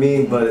know what I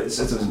mean? But it's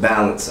a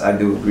balance. I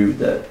do agree with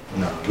that.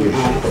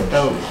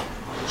 Dope.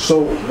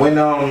 So when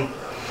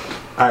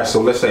alright, so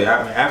let's say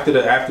after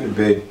the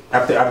bid,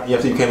 after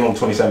you came home in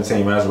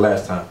 2017, right? That was the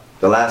last time.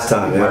 The last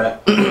time, yeah.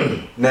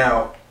 Right?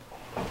 Now,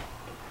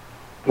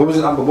 what was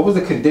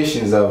the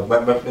conditions of?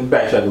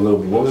 Backtrack a little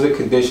bit. What was the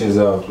conditions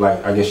of,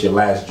 like, I guess your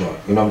last joint?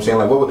 You know what I'm saying?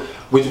 Like,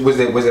 was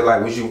it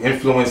like, was you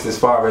influenced as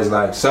far as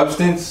like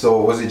substance,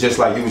 or was it just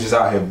like you was just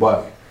out here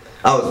bugging?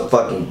 I was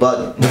fucking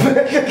bugging.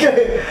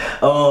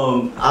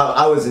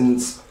 I was in,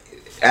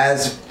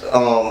 as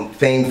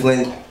Fame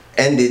Flint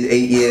ended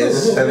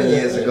 7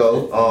 years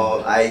ago.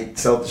 I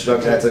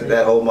self-destructed. I took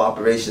that whole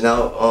operation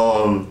out.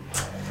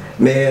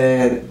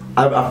 Man,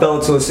 I fell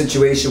into a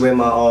situation where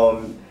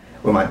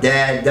my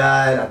dad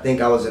died. I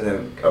think I was in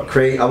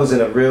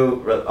a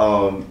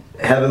real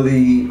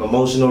heavily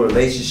emotional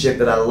relationship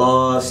that I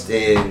lost,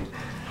 and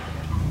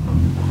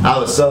I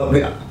was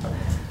selling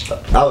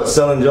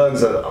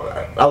drugs.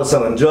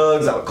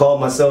 I would call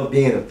myself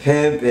being a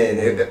pimp, and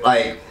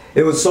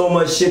it was so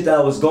much shit that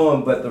I was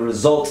going. But the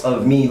results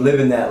of me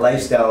living that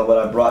lifestyle, what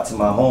I brought to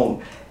my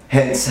home.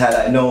 Hence, had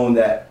I known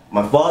that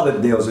my father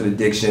deals with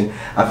addiction,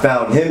 I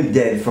found him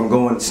dead from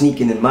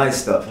sneaking in my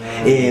stuff.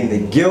 And the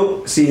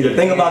guilt, see, the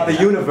thing about the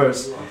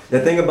universe,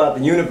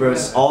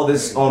 all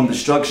this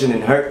destruction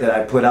and hurt that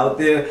I put out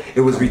there,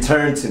 it was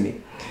returned to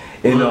me.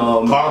 And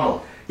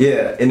karma.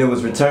 yeah, and it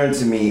was returned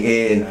to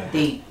me in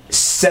Deep.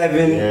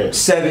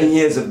 7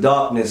 years of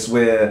darkness,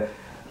 where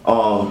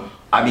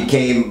I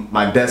became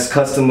my best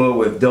customer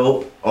with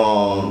dope,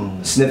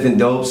 sniffing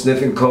dope,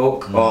 sniffing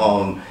coke.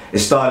 It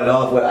started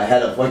off with I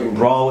had a fucking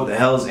brawl with the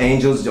Hells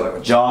Angels,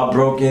 like, jaw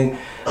broken.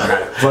 I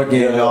got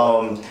fucking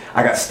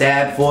I got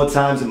stabbed 4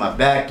 times in my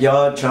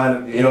backyard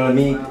trying to, you know what I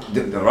mean?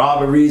 The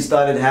robberies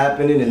started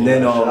happening, and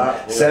then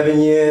 7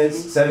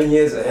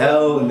 years of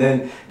hell, and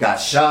then got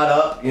shot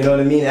up, you know what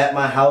I mean, at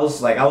my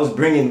house. Like, I was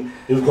bringing.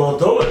 He was going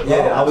through it.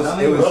 Yeah, it was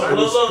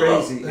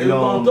crazy. He was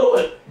going through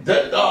it.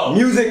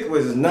 Music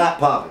was not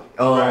popping.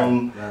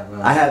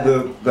 I had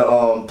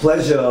the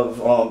pleasure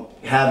of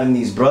having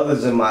these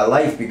brothers in my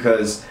life,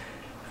 because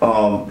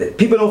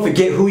people don't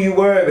forget who you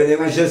were, but it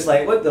was just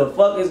like, what the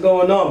fuck is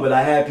going on? But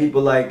I had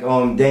people like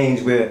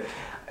Danes, where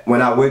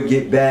when I would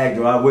get bagged,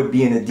 or I would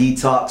be in a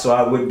detox, or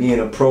I would be in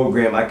a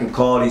program, I can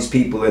call these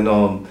people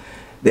and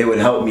they would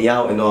help me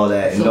out and all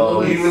that. And So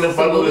what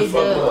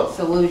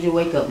was your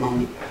wake up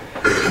moment?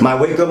 my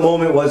wake up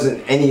moment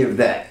wasn't any of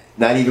that.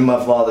 Not even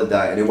my father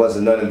died. It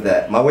wasn't none of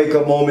that. My wake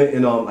up moment,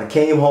 and I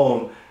came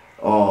home.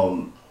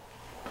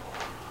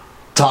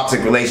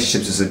 Toxic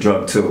relationships is a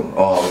drug too.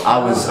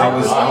 I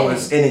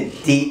was in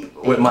it deep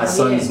with my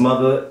son's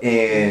mother,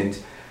 and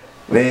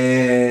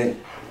man,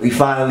 we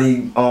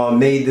finally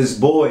made this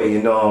boy,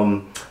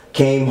 and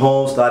came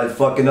home, started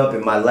fucking up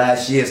in my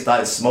last year,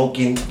 started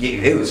smoking.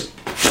 It was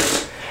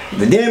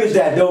the damage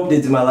that dope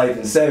did to my life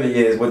in 7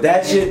 years. What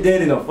that shit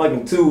did in a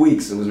fucking 2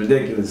 weeks, it was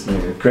ridiculous,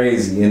 nigga,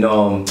 crazy, and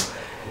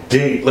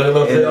Deep.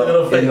 Look at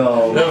the face.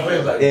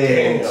 Like,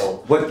 damn.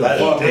 What the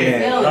fuck,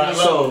 man?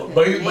 So,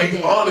 but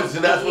he's honest,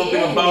 and that's one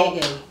thing about.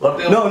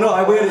 No,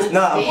 I wear this.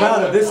 Nah, I'm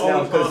proud of this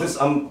now,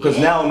 because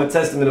now I'm a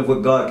testament of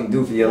what God can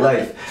do for your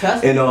life.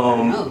 And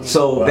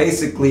so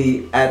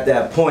basically, at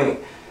that point,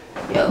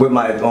 with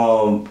my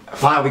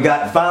finally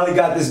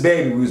got this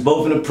baby. We was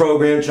both in the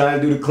program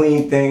trying to do the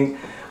clean thing,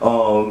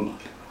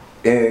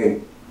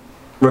 and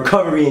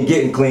recovery and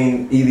getting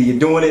clean, either you're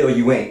doing it or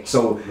you ain't.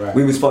 So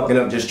we was fucking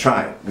up just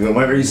trying.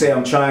 Whenever you say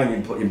I'm trying,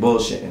 you're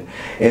bullshitting.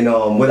 And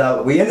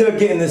we ended up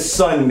getting this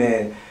son,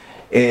 man,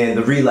 and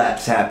the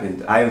relapse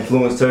happened. I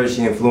influenced her,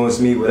 she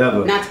influenced me,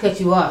 whatever. Not to cut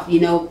you off,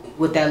 you know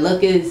what that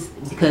look is,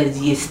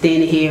 because you're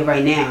standing here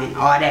right now and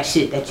all that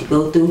shit that you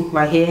go through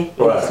right here,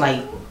 it's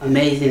like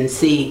amazing to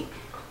see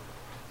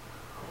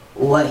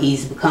what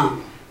he's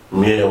become.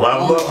 Yeah,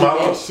 I'm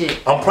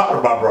proud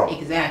of my bro.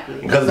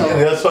 Exactly. Because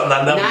that's something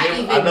I never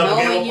gave up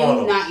on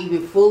him. Not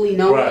even fully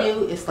knowing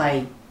you, it's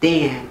like,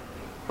 damn,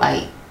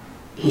 like,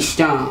 he's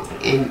strong,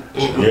 and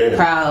I'm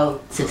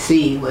proud to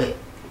see what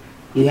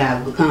you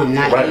have become,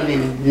 not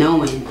even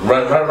knowing.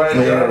 Right.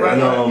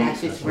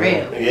 That's just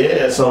real.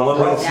 Yeah, so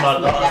that's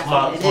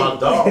my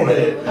dog,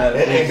 man.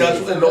 And that's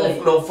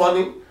no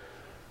funny.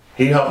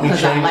 He helped me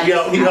change.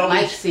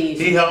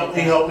 He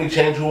helped me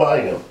change who I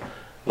am.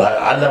 Like,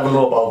 I never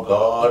know about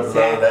God or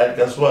none of that.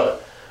 Guess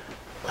what?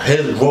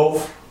 His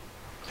growth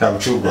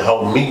helped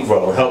me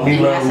grow, helped me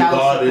learn who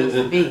God is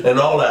and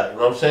all that. You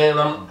know what I'm saying?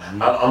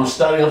 I'm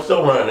studying, I'm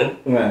still learning.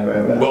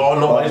 Right. We all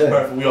nobody's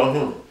perfect, we all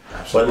human.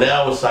 But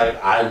now it's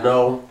like, I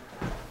know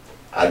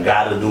I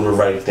gotta do the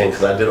right thing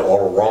because I did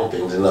all the wrong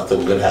things and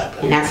nothing good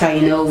happened. And that's how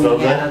you know when So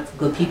you have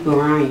good people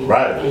around you.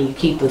 Right. And you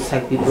keep those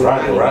type of people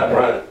around you.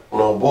 Right.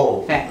 No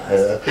bull. Facts.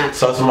 Yeah.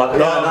 So somebody,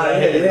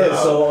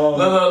 So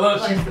no.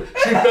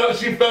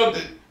 She felt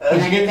it. Can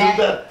I get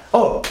that?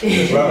 oh,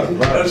 She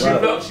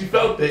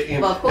felt it.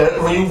 And Well, of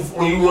course.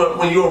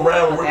 when you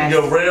around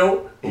your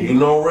real, and you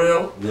know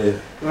real. yeah.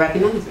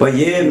 Recognize it. But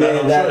yeah,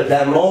 man,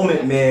 that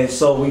moment, man.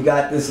 So we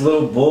got this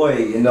little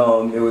boy, and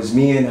it was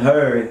me and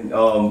her, and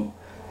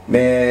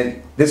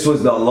man, this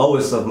was the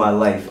lowest of my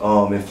life,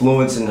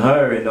 influencing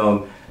her, and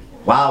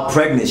while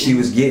pregnant, she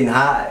was getting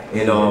high,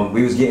 and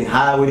we was getting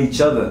high with each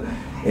other,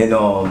 and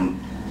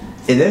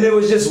then it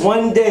was just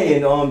one day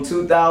in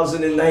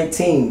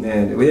 2019,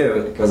 man. Yeah,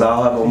 because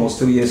I'll have almost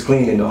 2 years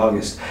clean in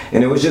August,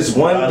 and it was just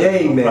one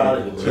day,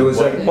 man. It was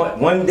like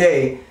one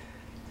day.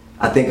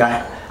 I think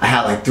I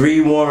had like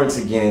 3 warrants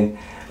again.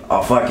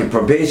 Fucking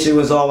probation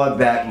was on my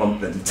back.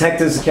 The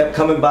detectives kept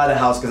coming by the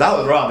house because I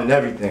was robbing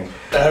everything.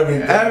 Every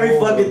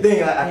fucking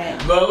thing.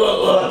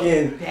 Look.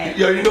 Fucking.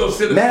 Yo, you know,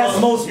 Mass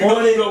most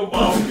wanted. Friday.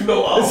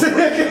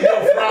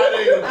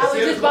 I was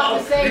just about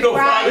to say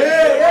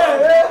Friday.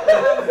 Yeah.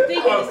 I was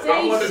thinking the same I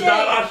want to shit.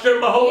 die. I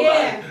shit my whole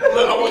life.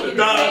 Look, I want to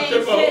die. I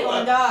shit my whole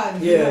life.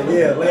 Dog.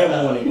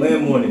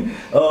 Land warning.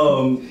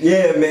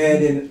 Yeah, man,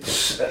 and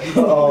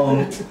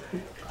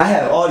I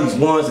had all these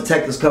warrants,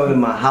 detectives coming to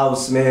my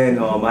house, man.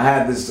 I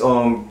had this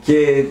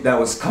kid that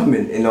was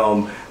coming,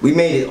 and we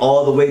made it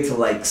all the way to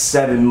like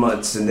 7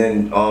 months, and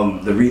then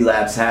the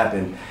relapse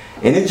happened,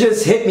 and it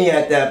just hit me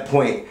at that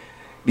point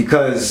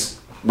because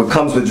what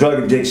comes with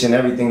drug addiction,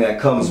 everything that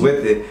comes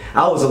with it.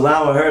 I was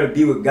allowing her to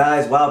be with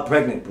guys while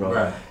pregnant,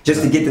 bro,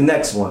 just to get the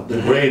next one.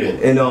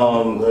 Degrading. And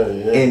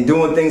and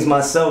doing things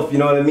myself, you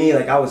know what I mean?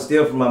 Like I would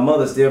steal from my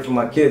mother, steal from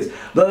my kids,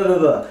 blah blah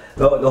blah.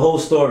 The whole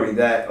story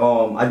that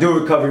I do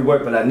recovery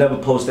work, but I never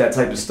post that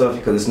type of stuff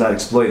because it's not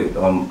exploited.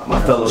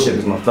 My fellowship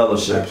is my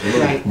fellowship.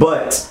 Right.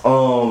 But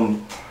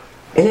and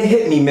it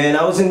hit me, man.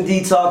 I was in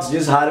detox,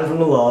 just hiding from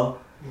the law.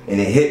 And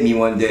it hit me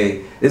one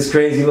day. This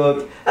crazy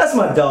look. That's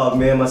my dog,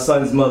 man, my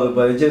son's mother.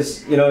 But it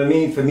just, you know what I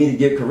mean? For me to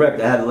get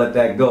correct, I had to let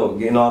that go.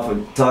 Getting off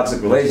of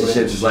toxic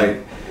relationships is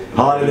like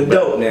harder than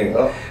dope,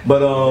 nigga.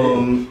 But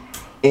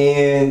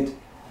and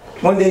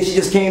one day she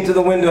just came to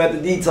the window at the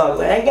detox,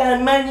 like, I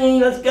got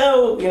money, let's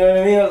go. You know what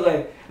I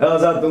mean? I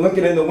was out there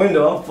looking in the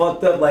window. I'm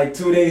fucked up like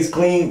 2 days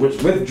clean,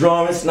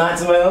 withdrawing,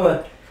 snots in my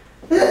other.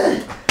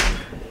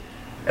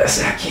 I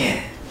said, I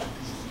can't.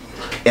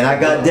 And I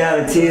got down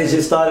and tears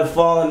just started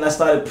falling, and I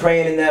started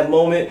praying in that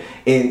moment.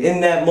 And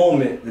in that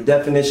moment, the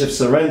definition of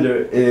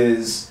surrender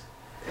is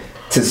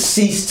to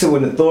cease to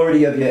an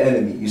authority of your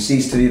enemy. You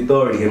cease to the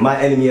authority. And my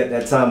enemy at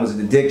that time was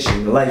the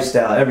addiction, the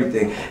lifestyle,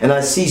 everything. And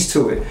I ceased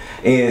to it.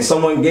 And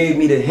someone gave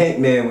me the hint,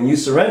 man, when you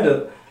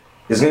surrender,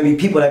 there's going to be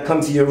people that come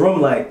to your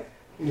room like,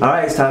 all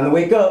right, it's time to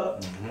wake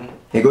up.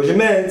 Here goes your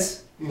meds.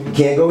 You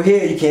can't go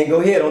here, you can't go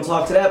here, don't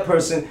talk to that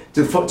person.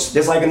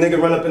 Just like a nigga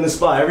run up in the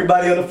spot.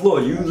 Everybody on the floor,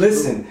 you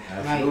listen.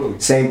 Absolutely.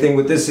 Same thing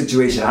with this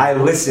situation. I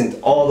listened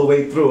all the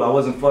way through. I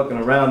wasn't fucking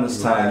around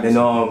this time. And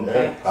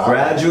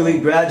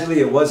gradually,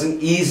 it wasn't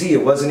easy.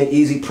 It wasn't an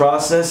easy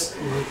process.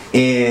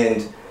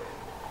 And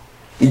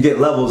you get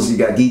levels, you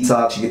got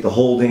detox, you get the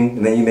holding,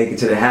 and then you make it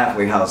to the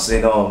halfway house.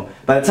 And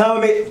by the time I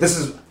made, this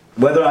is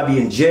whether I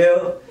be in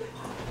jail,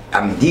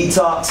 I'm in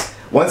detox.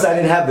 Once I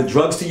didn't have the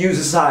drugs to use,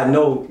 this is how I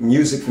know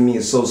music for me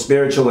is so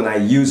spiritual, and I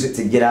use it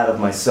to get out of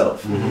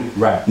myself.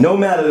 Right. No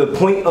matter the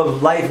point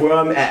of life where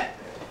I'm at,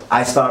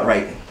 I start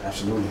writing.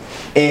 Absolutely.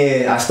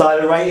 And I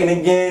started writing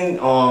again.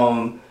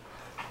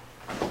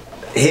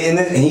 And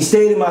he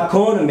stayed in my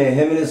corner, man.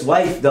 Him and his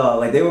wife, dog.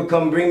 Like they would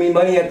come bring me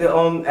money at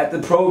the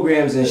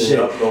programs and shit.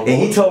 And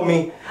he told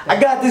me, I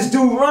got this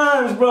dude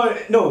Rhymes, bro.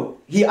 No,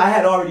 I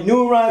had already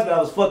knew Rhymes, but I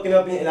was fucking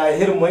up, and I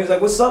hit him. He was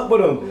like, "What's up with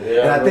him?"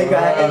 And I think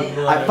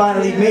I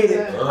finally made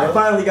it. I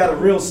finally got a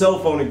real cell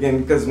phone again,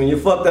 because when you're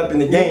fucked up in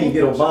the game, you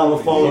get Obama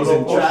phones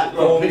and trap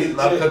phones.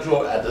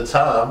 At the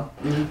time,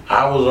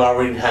 I was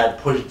already had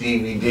push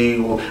DVD. You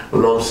know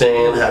what I'm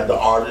saying? Had the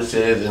artists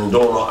and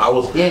doing.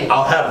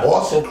 I'll have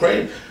Boston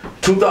Crave.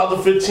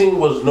 2015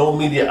 was no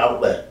media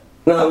outlet.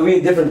 No, we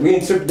in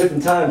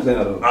different times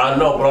now though. I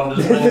know, but I'm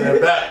just bringing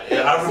it back.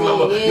 I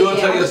remember you gonna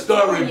tell your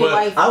story,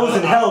 but I was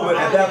in hell, but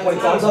at that point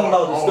in time, I'm talking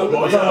about the story.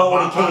 I'm talking about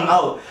when it came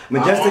out.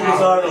 Majestic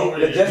was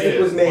already,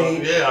 Majestic was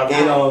made,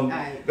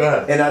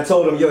 and I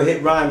told him, yo,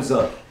 hit Rhymes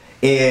up,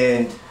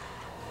 and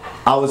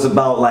I was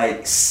about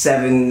like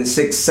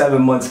 6,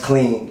 7 months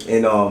clean,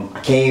 and I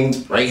came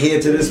right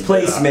here to this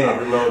place,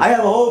 man. I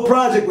have a whole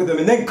project with him,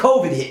 and then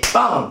COVID hit,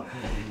 bam,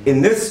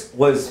 and this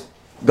was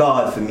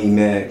God for me,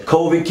 man.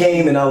 COVID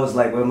came and I was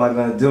like, what am I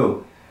gonna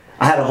do?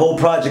 I had a whole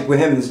project with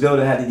him. This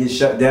building had to get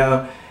shut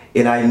down,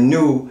 and I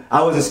knew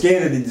I wasn't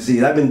scared of the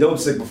disease. I've been dope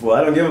sick before.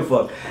 I don't give a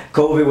fuck.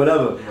 COVID,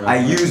 whatever. I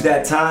used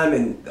that time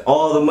and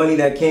all the money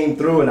that came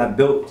through, and I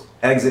built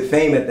Exit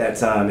Fame at that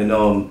time, and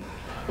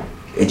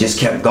it just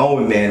kept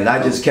going, man. And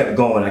I just kept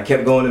going. I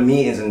kept going to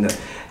meetings, and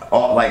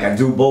like I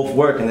do both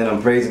work, and then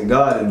I'm praising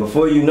God, and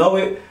before you know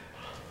it,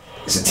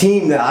 it's a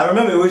team that I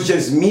remember. It was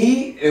just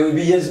me. It would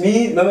be just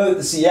me.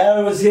 Remember,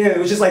 Sierra was here. It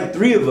was just like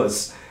 3 of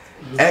us.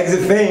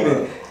 Exit Fame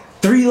and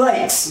 3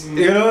 lights.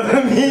 You know what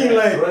I mean?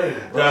 Like,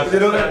 you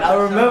know, I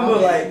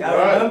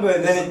remember,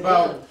 and then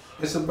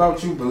it's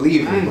about you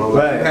believing, bro.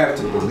 Like, you have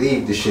to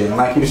believe the shit, and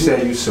like you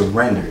said, you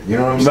surrendered. You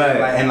know what I'm saying?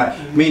 Like, and like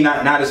me,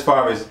 not as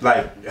far as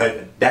like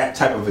that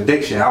type of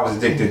addiction. I was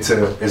addicted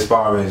to as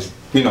far as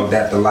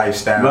the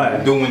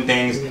lifestyle, doing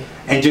things,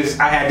 and just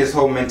I had this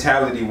whole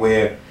mentality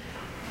where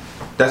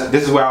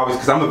this is where I always,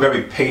 because I'm a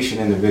very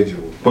patient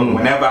individual, but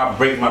whenever I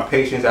break my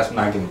patience, that's when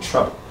I get in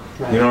trouble.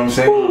 You know what I'm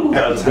saying?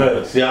 That's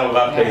good. See, I'm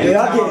about patient.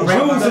 Y'all getting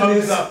Jews in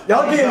this.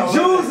 Y'all getting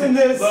Jews in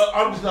this. But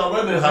I'm just not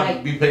learning how to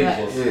be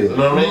patient. You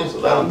know what I mean? So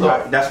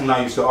that's when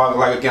I used to,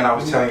 like again, I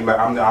was telling you, like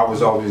I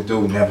was always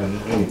dude, never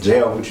in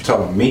jail. What you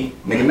talking about? Me?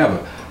 Nigga, never.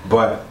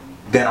 But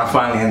then I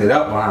finally ended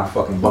up behind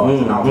fucking bars,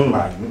 and I was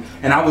like,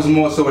 and I was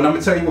more so, and I'm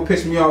gonna tell you what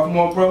pissed me off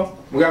more, bro.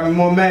 What got me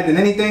more mad than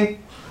anything?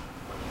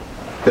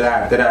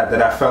 That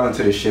I fell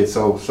into this shit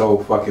so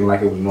fucking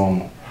like it was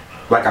normal,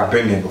 like I've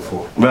been there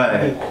before.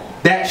 Right.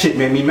 That shit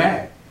made me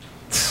mad.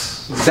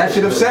 That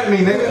shit upset me,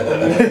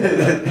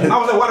 nigga. I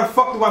was like, why the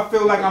fuck do I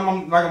feel like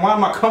why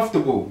am I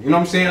comfortable? You know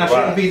what I'm saying? I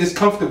shouldn't be this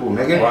comfortable,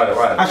 nigga.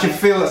 Right. I should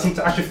feel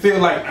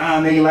like,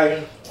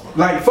 nigga,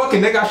 like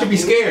fucking nigga, I should be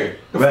scared.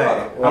 The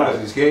fuck? I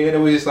wasn't scared. It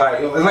was just like,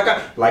 it's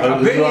like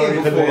I've been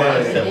here before.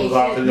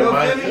 And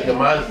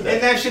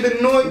that shit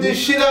annoyed the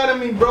shit out of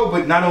me, bro.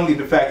 But not only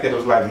the fact that it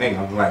was like, nigga,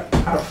 I'm like,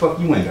 how the fuck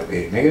you end up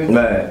here, nigga?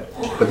 Man.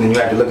 But then you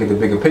had to look at the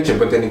bigger picture.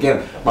 But then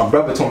again, my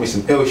brother told me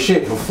some ill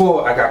shit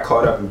before I got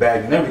caught up and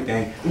bagged and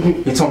everything.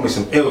 He told me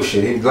some ill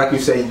shit. Like you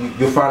say,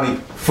 you finally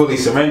fully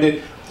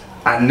surrendered.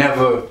 I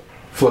never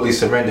fully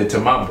surrendered to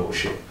my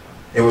bullshit.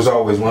 It was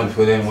always one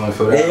for them, one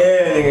for them.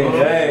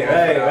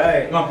 Yeah,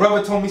 right. My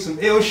brother told me some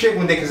ill shit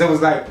one day because it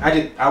was like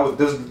there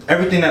was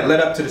everything that led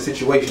up to the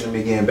situation of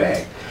me getting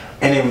bagged.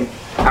 And then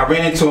I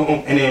ran into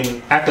him, and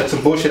then after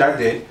some bullshit I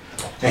did,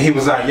 and he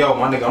was like, yo,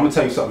 my nigga, I'm gonna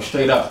tell you something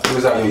straight up. He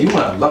was like, yo, you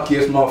one of the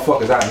luckiest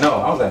motherfuckers I know.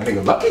 I was like,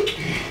 nigga, lucky?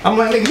 I'm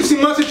like, nigga, you see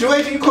my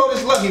situation? You call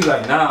this lucky? He was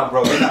like, nah,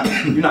 bro,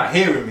 you're not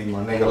hearing me, my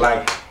nigga.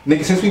 Like,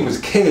 nigga, since we was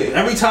kids,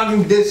 every time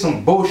you did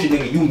some bullshit,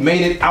 nigga, you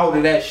made it out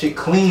of that shit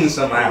clean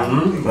somehow.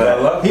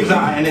 He was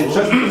like, and then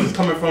trust me, this is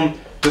coming from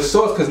the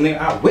source, cause nigga,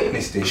 I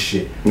witnessed this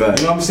shit. You know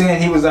what I'm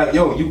saying? He was like,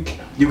 yo, you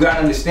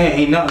gotta understand,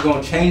 ain't nothing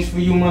gonna change for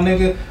you, my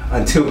nigga,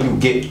 until you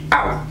get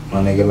out,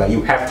 my nigga. Like,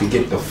 you have to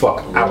get the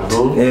fuck out.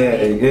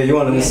 Yeah, you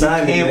want an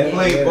assignment, you can't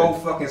play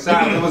both fucking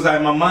sides. It was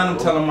like, my mind, I'm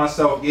telling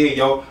myself, yeah,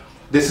 yo,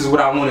 this is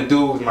what I wanna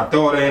do with my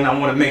daughter, and I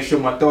wanna make sure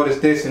my daughter's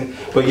this,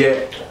 but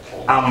yet,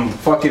 I'm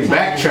fucking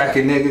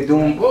backtracking, nigga,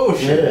 doing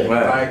bullshit. Yeah,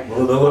 like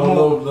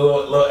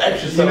little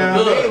extra stuff, you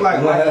know what I mean? Like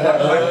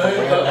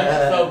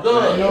extra stuff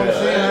good. You know what I'm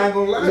saying? I ain't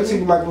gonna lie to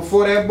you. Like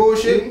before that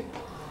bullshit,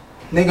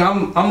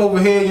 nigga, I'm over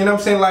here. You know what I'm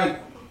saying?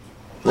 Like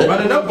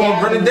running down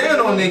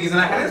on niggas, and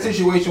I had a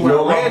situation where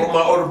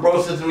my older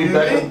bro said to me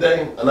back in the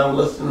day, and I'm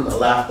listening. I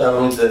laughed at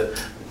him and said,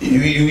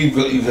 "You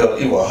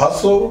either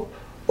hustle."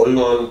 Or you're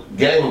gonna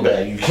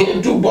gangbang. You can't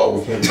do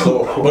both.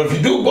 So, but if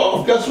you do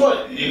both, guess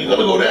what? You're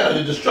gonna go down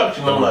to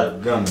destruction. I'm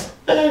like,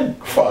 man,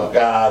 fuck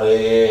out of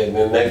here. And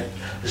then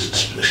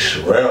it's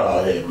real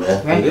out here,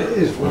 man. It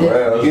is for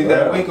real. You get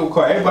that wake up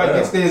call. Everybody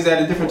gets theirs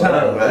at a different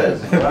time,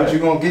 but you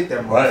gonna get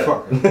that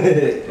motherfucker.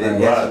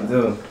 Yes, you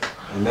do.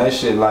 And that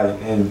shit,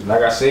 and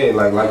like I said,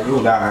 like you,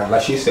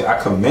 like she said, I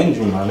commend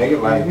you, my nigga.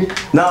 Like,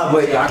 nah,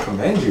 but I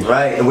commend you.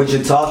 Right, and what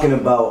you're talking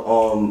about,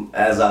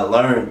 as I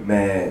learned,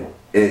 man,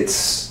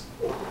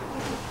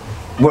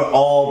 we're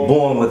all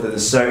born with a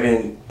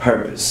certain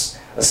purpose,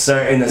 a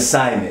certain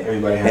assignment.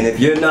 And if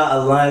you're not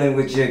aligning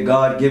with your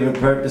God-given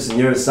purpose and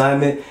your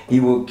assignment,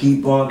 He will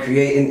keep on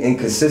creating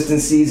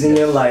inconsistencies in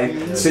your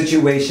life,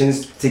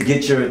 situations to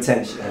get your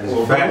attention.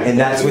 And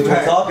that's what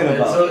you're talking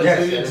about.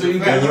 And you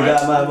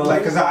got my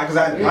like, cause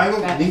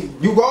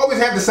you always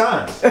have the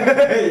signs.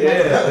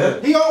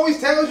 He always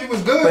tells you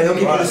it's good. But He'll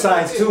give you the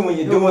signs too when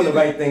you're doing the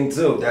right thing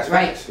too. That's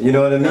right. You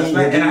know what I mean?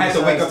 Right. And I had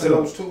to wake up to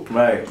those too.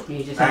 Right.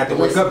 I had to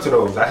wake up to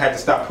those. I had to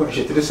stop putting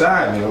shit to the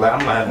side, man. Like,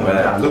 I'm not having no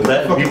time. Look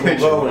at the fucking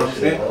picture. You know what I'm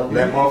saying?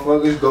 Let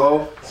motherfuckers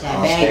go.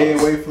 Stay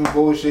away from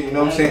bullshit. You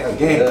know what I'm saying?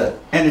 Again,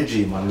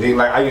 energy, man.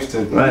 Like I used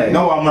to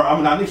know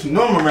I used to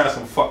know I'm around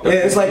some fucked up. Yeah,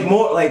 it's like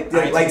more like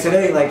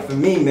today. Like for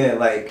me, man.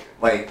 Like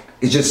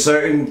it's just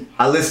certain.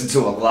 I listen to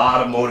a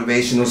lot of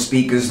motivational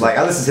speakers. Like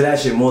I listen to that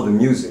shit more than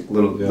music. A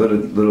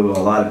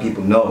lot of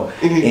people know.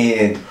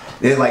 And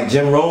it's like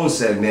Jim Rohn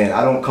said, man.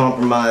 I don't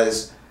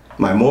compromise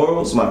my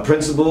morals, my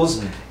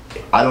principles.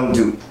 I don't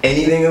do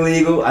anything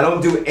illegal. I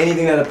don't do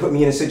anything that'll put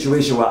me in a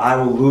situation where I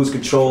will lose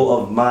control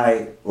of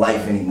my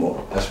life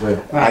anymore. That's right.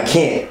 I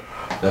can't.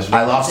 That's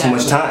right. I lost too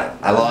much time.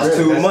 I lost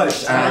too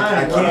much.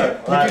 I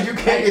can't. Because you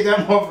can't get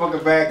that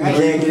motherfucker back. You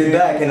can't get it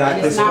back, and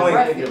at this point,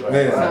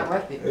 it's not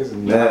worth it. It's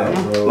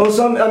not, bro.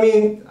 Well, I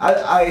mean,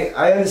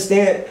 I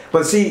understand,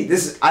 but see,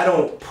 I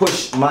don't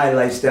push my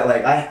lifestyle.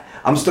 Like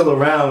I'm still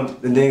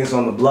around the niggas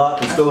on the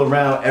block. I'm still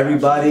around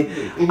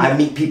everybody. I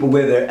meet people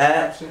where they're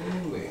at.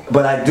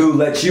 but I do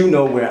let you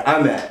know where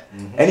I'm at.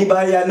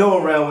 Anybody I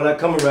know around, when I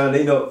come around,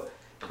 they know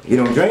he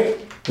don't drink,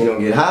 he don't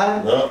get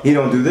high, he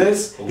don't do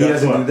this, he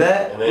doesn't do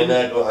that. And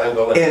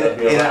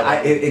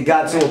it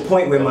got to a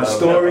point where my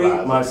story,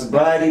 my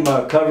sobriety,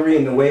 my recovery,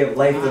 and the way of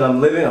life that I'm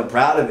living, I'm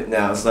proud of it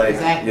now. It's like,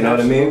 you know what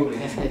I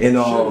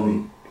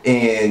mean?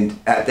 And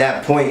at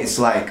that point, it's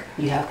like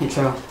you have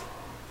control.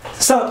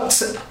 So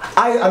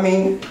I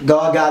mean,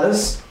 God got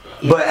us,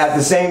 but at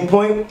the same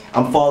point,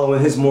 I'm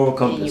following His moral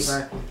compass.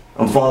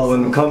 I'm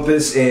following the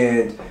compass,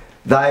 and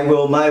Thy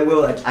will, my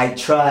will. I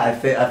try.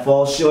 I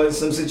fall short in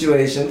some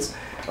situations.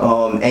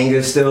 Anger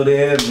is still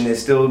there, and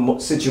there's still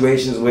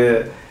situations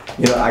where,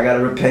 you know, I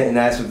gotta repent and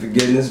ask for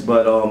forgiveness.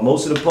 But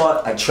most of the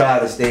part, I try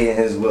to stay in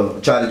His will. I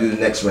try to do the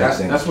next right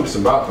thing. That's what it's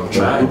about, though.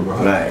 Trying,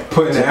 bro. Right.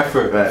 Putting the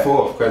effort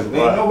forth, because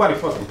ain't nobody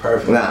fucking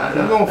perfect. Nah.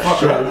 You gonna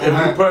fuck up. If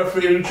you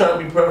perfect, you trying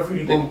to be perfect,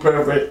 you think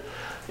perfect,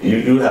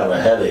 you have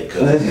a headache,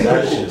 because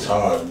that shit's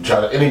hard.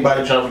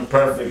 Anybody trying to be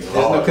perfect is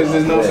hard. Because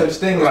there's no such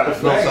thing as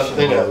perfection. No such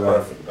thing as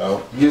perfect,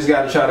 though. You just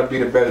gotta try to be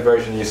the best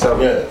version of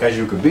yourself as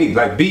you could be.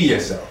 Like, be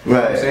yourself. You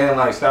know what I'm saying?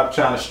 Like, stop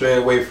trying to stray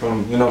away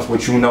from, you know,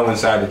 what you know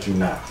inside that you're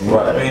not. You know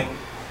what I mean?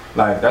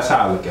 Like, that's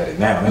how I look at it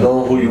now.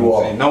 Know who you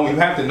are. No, you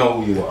have to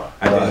know who you are.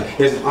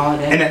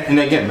 And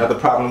again, another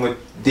problem with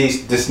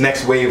this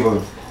next wave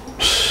of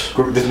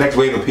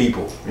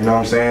people. You know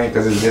what I'm saying?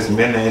 Because it's just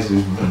men and it's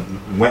just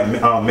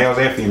males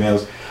and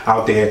females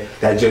out there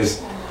that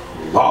just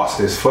lost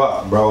as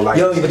fuck, bro. Like,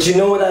 yo, but you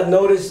know what I've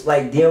noticed,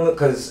 like dealing,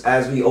 because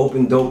as we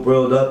open Dope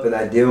World up and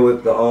I deal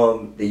with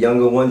the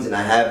younger ones and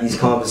I have these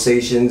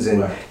conversations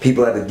and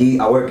people at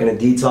I work in a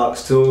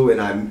detox too,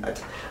 and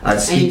I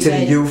speak to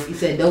the youth. You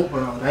said Dope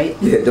World, right?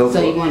 Yeah, Dope World.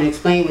 So you want to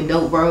explain what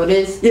Dope World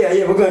is? Yeah,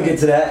 we're gonna get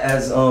to that.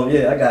 As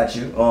I got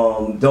you.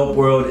 Dope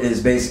World is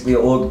basically a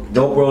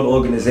Dope World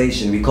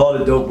organization. We call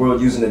it Dope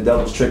World using the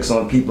devil's tricks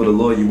on people to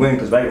lure you in.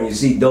 Because right when you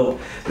see dope,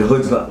 the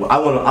hood's not. I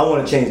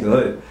want to change the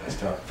hood. That's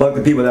tough. Fuck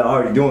the people that are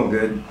already doing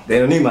good. They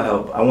don't need my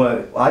help.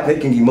 They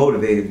can be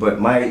motivated,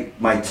 but my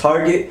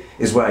target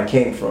is where I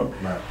came from.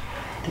 Right.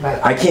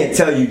 I can't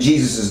tell you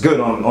Jesus is good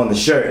on the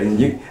shirt, and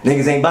you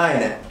niggas ain't buying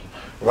that.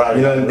 Right.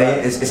 You know what I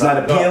mean? It's not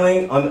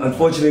appealing.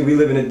 Unfortunately, we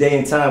live in a day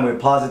and time where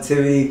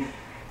positivity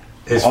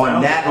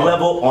on that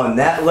level,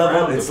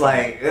 it's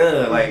like,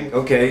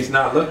 okay. It's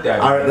not looked at.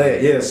 All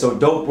right, yeah, so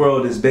Dope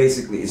World is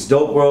basically, it's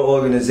Dope World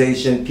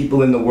organization,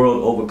 people in the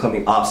world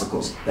overcoming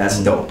obstacles. That's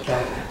dope.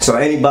 So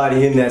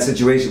anybody in that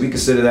situation, we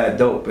consider that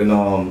dope.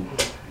 And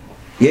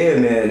yeah,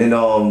 man, and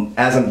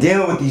as I'm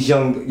dealing with these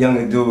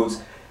younger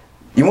dudes,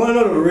 you wanna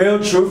know the real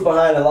truth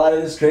behind a lot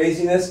of this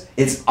craziness?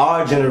 It's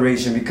our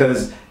generation,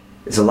 because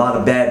it's a lot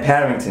of bad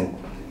parenting.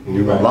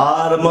 Right. A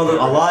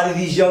lot of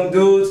these young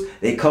dudes,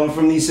 they come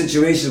from these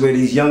situations where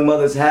these young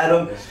mothers had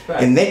them,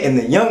 and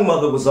the young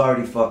mother was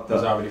already fucked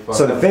up.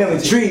 So the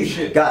family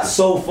tree got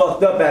so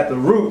fucked up at the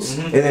roots,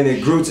 and then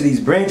it grew to these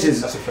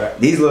branches. That's a fact.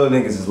 These little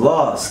niggas is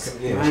lost.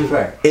 Yeah, that's a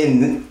fact.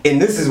 And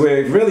this is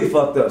where it really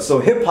fucked up. So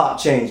hip hop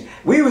changed.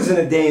 We was in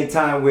a day and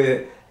time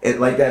where,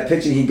 like that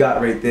picture he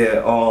got right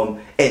there,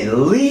 at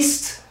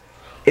least,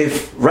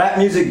 if rap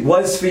music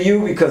was for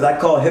you, because I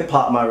call hip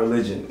hop my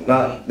religion,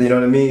 not, you know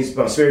what I mean?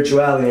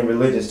 Spirituality and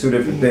religion is two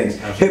different things.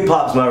 Hip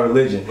hop's my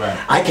religion. Right.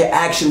 I can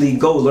actually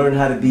go learn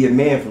how to be a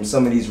man from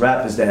some of these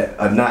rappers that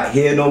are not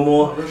here no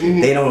more.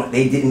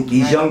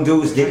 These young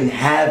dudes didn't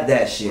have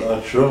that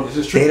shit. True.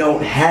 They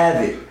don't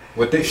have it.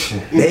 What they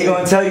They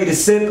gonna tell you to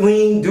sip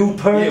lean, do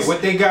perks. Yeah,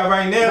 what they got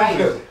right now. Right.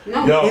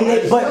 No.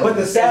 But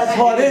the sad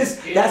part is,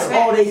 that's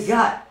all they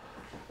got.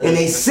 And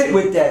they sit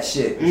with that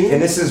shit.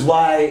 And this is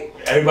why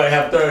everybody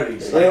have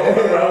 30s. Like,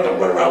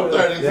 around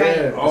 30s.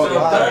 Yeah. All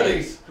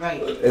 30s.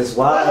 Right. It's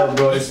wild,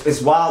 bro.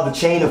 It's wild, the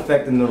chain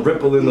effect and the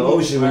ripple in the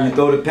ocean when you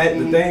throw the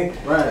thing.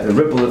 Right. The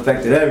ripple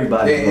affected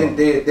everybody.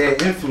 Their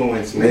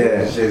influence, man.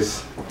 Yeah. It's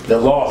just, the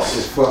loss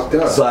is fucked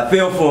up. So I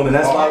feel for them, and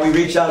that's why we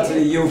reach out to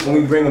the youth when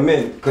we bring them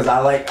in, because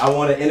I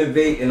want to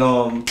innovate and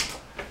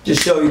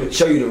just show you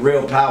the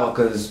real power,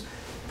 because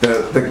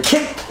the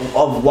kick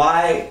of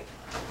why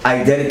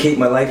I dedicate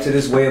my life to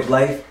this way of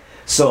life.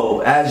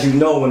 So as you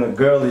know, when a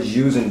girl is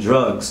using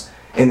drugs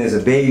and there's a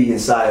baby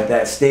inside at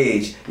that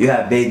stage, you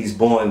have babies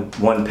born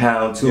 1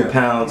 pound, 2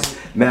 pounds,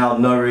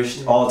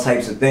 malnourished, all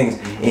types of things.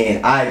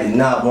 And I did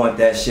not want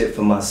that shit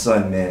for my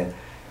son, man.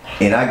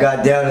 And I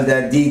got down to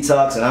that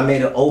detox and I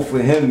made an oath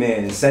with him,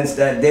 man. And since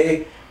that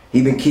day,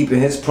 he been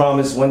keeping his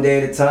promise one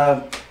day at a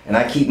time, and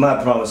I keep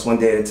my promise one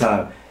day at a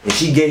time. And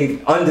she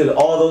gave, under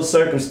all those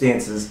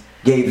circumstances,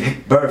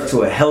 gave birth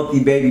to a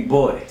healthy baby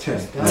boy.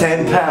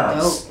 10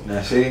 pounds.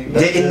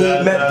 Didn't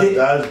need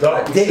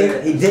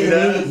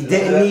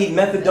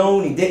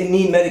methadone, he didn't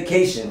need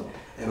medication.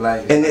 And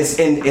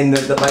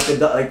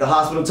the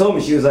hospital told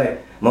me, she was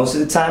like, most of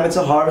the time it's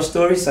a horror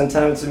story,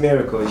 sometimes it's a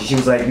miracle. She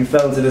was like, you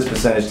fell into this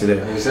percentage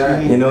today.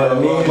 Exactly. You know what I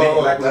mean?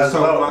 Like we was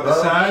talking about the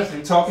signs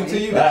and talking to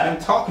you, that's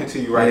him talking to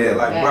you right there.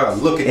 Like, bro,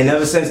 look at And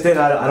ever since then,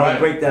 I don't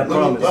break that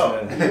promise,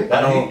 man.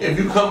 If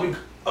you can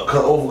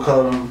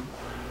overcome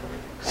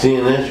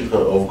seeing this, you can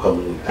overcome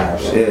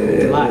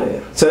anything.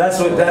 Yeah. So that's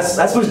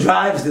what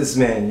drives this,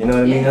 man. You know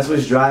what I mean? That's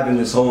what's driving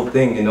this whole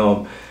thing. You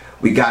know,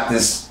 we got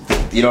this.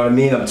 You know what I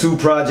mean? I'm 2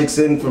 projects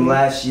in from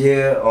last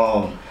year.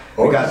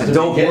 We got the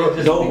Dope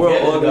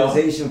World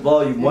Organization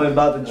Volume 1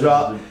 about to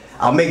drop.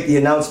 I'll make the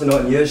announcement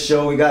on your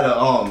show. We got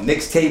a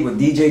mixtape with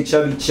DJ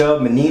Chubby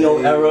Chub, Menino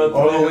Era,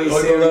 throwaway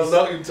series.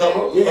 Yeah,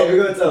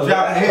 we're gonna tell him.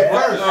 Drop it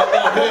first.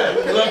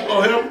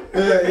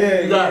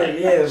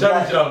 Yeah.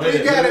 Chubby Chub.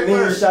 You got it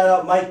first. Shout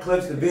out Mike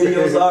Clips. The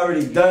video's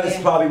already done. It's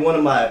probably one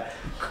of my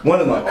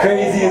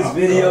craziest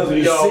videos.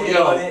 We're sitting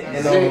on it.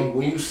 And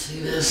when you see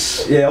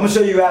this, yeah, I'm gonna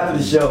show you after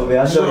the show, man.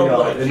 I'll show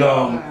y'all.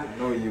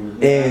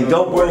 And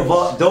Dope World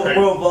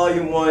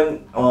Volume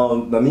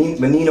 1,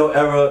 Menino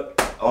Era,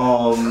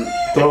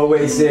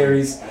 throwaway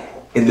series,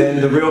 and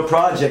then the real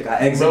project I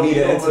exited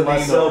into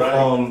myself.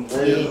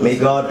 May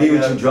God Be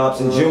With You drops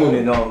in June,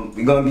 and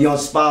we're gonna be on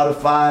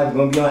Spotify. We're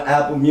gonna be on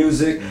Apple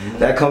Music.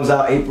 That comes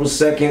out April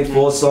 2nd.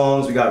 4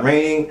 songs. We got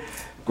Raining,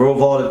 Grove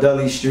Hall to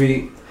Dudley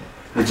Street.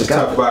 Which is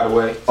tough, by the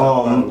way.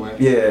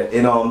 Yeah,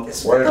 and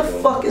what the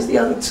fuck is the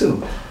other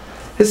 2?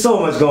 There's so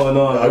much going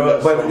on, bro.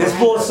 But there's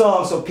 4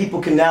 songs, so people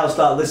can now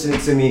start listening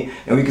to me,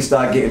 and we can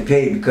start getting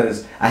paid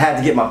because I had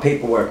to get my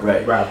paperwork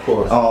right. Right, of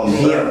course.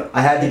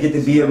 I had to get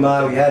the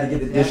BMI, we had to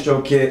get the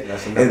distro kit,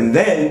 and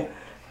then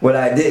what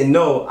I didn't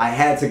know, I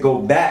had to go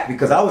back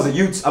because I'm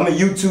a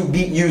YouTube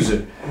beat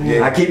user.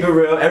 Yeah. I keep it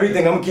real.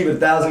 Everything I'm gonna keep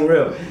 1,000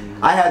 real.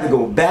 I had to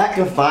go back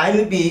and find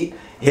the beat,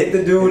 hit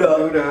the dude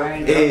up,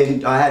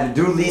 and I had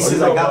to do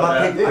leases. I got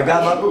my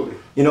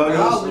you know what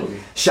I mean?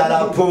 Shout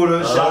out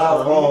Puda, shout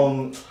out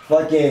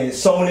fucking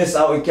Sonus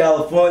out in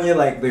California,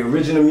 like the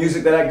original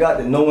music that I got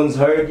that no one's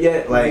heard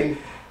yet. Like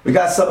we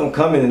got something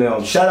coming,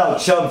 and shout out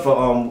Chubb for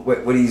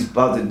what he's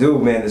about to do,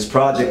 man. This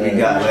project we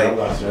got, like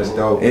that's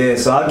dope. Yeah,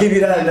 so I'll give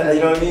you that.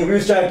 You know what I mean? We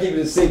was trying to keep it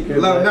a secret.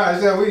 Love, no,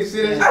 it's that we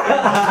see this. Love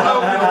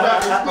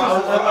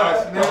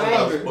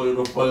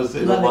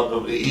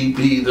about the EP.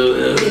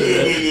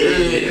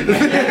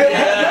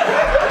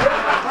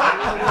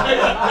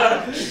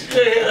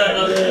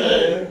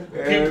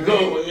 Keep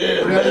going,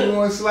 whatever you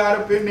want to slide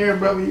up in there,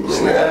 brother, you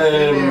slide up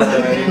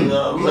in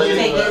there.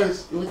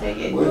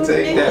 We'll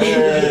take that.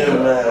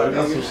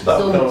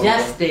 So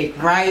Majestic,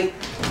 right?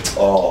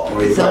 Oh,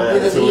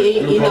 so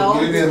you know.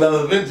 You need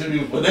another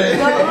interview for that.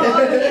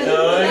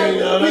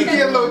 We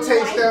get a little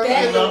taste out.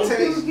 Get a little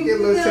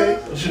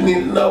taste. What you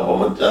need to know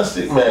about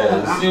Majestic,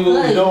 man? See what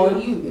we're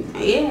doing?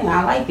 Yeah, I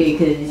like it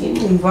because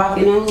you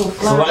rocking on a little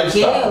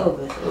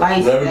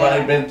lifestyle.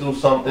 Everybody been through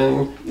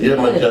something. You're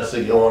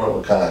Majestic. You're one of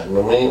a kind. You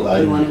know what I mean?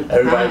 Like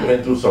everybody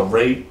been through some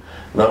rape. You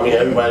know what I mean?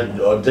 Everybody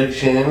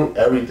addiction,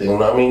 everything. You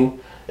know what I mean?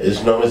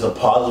 It's it's a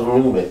positive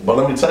movement. But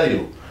let me tell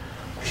you,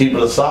 keep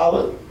it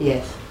solid.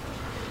 Yes.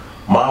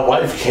 My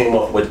wife came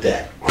up with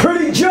that.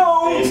 Pretty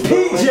Jones,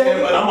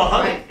 PJ. But I'm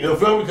 100. You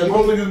feel me? Because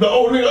most niggas be,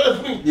 oh nigga,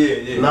 that's me.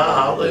 Yeah. Nah,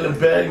 I was in the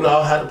bed. You know,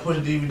 I had to push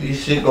DVD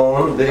shit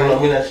going. They, you know what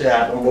I mean? That shit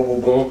happened. Boom,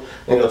 boom, boom.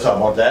 Ain't gonna talk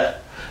about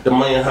that. The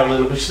money and her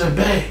little bitch said,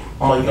 babe,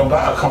 I'm like, yo,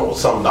 I'll come up with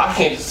something. I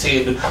can't just say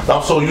it.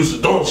 I'm so used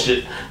to doing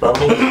shit. You know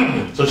what I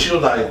mean? So she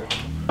was like,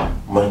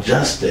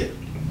 Majestic.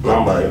 And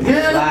I'm like,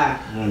 yeah.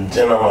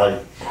 Then I'm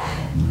like,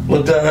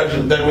 looked at her, she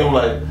looked at me, I'm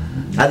like,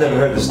 I never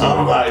heard this story.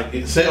 I'm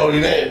like, say, oh,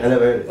 you did? I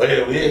never heard it.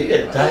 Oh,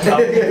 yeah.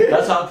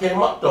 That's how it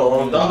came up, though.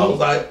 I was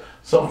like,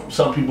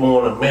 some people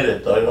won't admit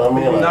it, though. You know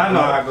what I mean? Like, I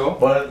know how I go.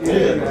 But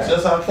yeah,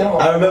 that's how it came up.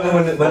 I remember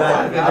when I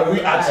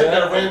took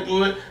that, ran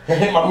through it, and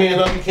hit my man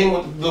up. He came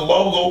with the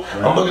logo.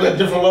 I'm looking at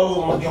different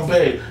logos. I'm like, yo,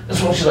 babe.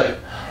 This one, she's like,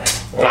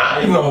 nah,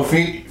 you know,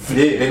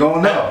 they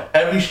gonna know.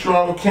 Every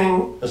strong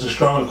king is a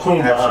stronger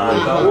queen behind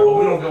it. But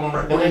we don't give them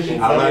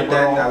recognition. I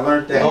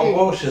learned that. No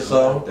bullshit,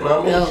 so. You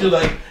know what I mean? She's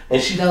like,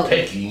 and she's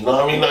picky. You know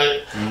what I mean?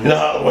 Like, you know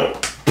how it went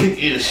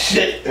picky as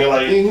shit. And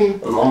like,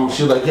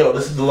 she was like, yo,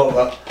 this is the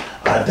logo.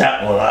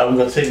 That one. I was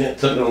gonna take it,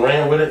 took it and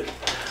ran with it.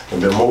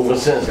 And been moving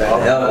since.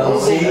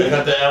 LLC. I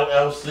got the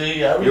LLC,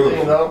 everything,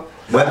 you know.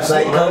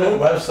 Website coming?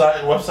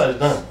 Website's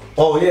done.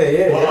 Oh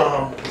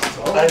yeah.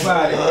 Talk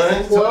about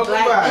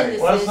it.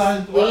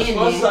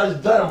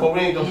 Website's done, but we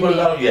ain't gonna put it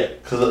out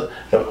yet. Cause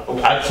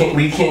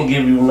we can't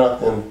give you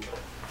nothing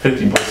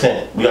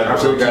 50%. We gotta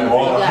keep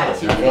all our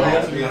hands. You know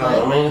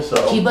what I mean? So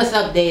keep us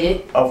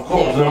updated. Of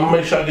course, and I'm gonna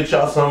make sure I get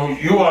y'all some.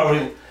 You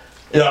already.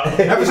 Yeah.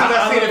 Ever since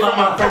I seen it from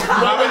how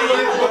many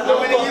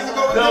years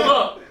ago?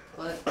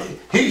 Look.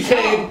 He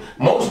came.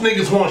 Most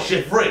niggas want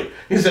shit free.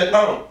 He said,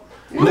 nigga,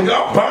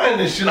 I'm buying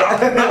this shit. I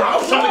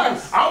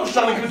was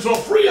trying to give it to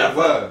him free at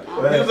first. He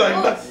was like,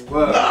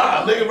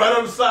 nah, nigga, right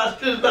on the side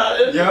street down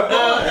there.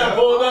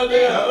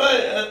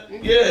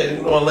 Yeah,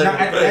 you know, like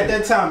at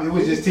that time, it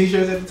was just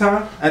t-shirts at the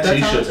time.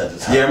 T-shirts at the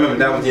time. Yeah, I remember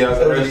that was the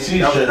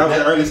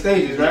early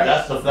stages, right?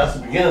 That's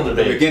the beginning of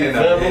it. The beginning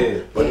of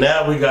it. But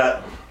now we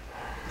got.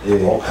 I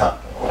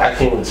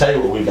can't even tell you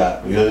what we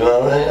got. You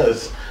know what I mean?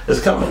 It's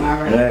coming.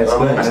 I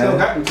still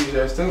got them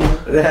t-shirts too. I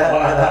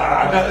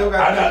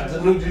got the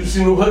new. Did you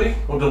see new hoodie?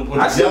 With the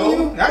I see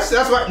you. That's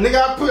why,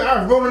 nigga.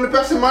 I wrote in the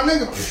best of my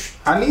nigga.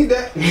 I need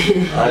that.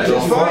 I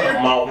just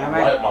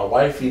my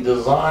wifey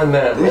designed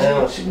that,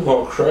 man. She was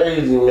going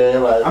crazy,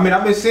 man. Like, I mean,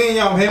 I've been seeing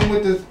y'all him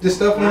with the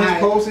stuff on his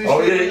posts and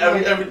shit. Yeah,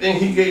 everything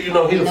he gave, you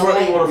know, he the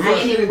first one the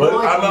first. But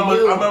I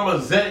remember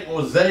Zay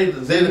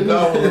the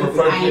guy was the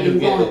first nigga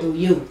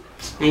getting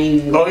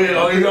it. Oh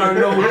yeah, you already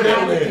know what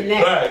that is.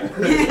 Right.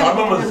 I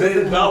remember Zay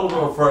the guy was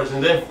on first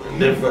and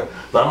different.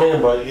 I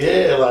mean, but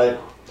yeah, like.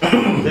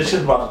 This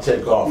shit's about to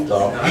take off,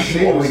 dog. I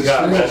see what we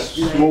got, man.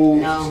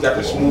 Smooth. Got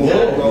the smooth.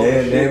 Yeah,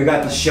 man. We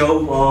got the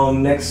show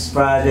next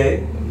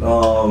Friday.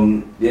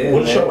 Yeah.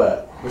 What show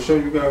at? What show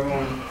you got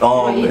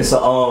going? It's a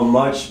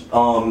March.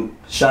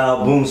 Shout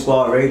out Boom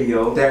Squad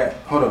Radio.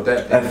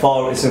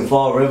 It's in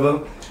Fall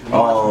River.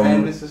 March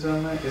Madness or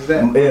something like that? Is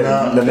that?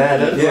 Yeah, the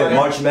Madness. Yeah,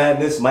 March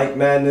Madness, Mike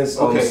Madness,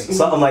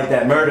 something like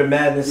that. Murder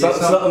Madness,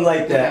 something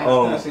like that.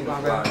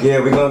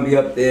 Yeah, we're gonna be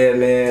up there,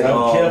 man.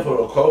 Be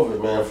careful of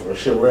COVID, man. For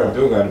shit real.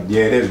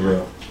 Yeah, it is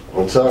real.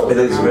 I'm telling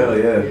you, it is real.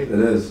 Yeah, it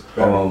is.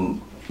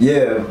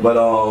 Yeah, but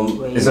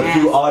there's a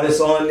few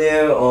artists on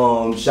there.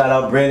 Shout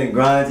out Brandon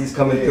Grimes, he's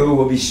coming through.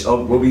 We'll be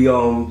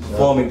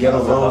performing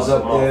Ghetto Rose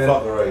up there.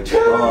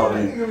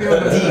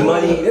 D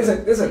Money,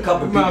 there's a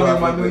couple people.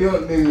 My New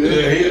York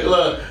nigga. Yeah,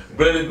 look,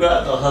 Brandon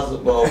Grimes a hustle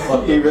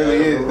motherfucker. He really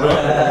is.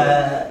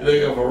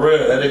 Nigga for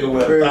real, that nigga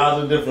wear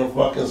 1,000 different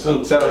fucking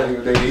suits. Telling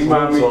you, he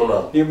remind me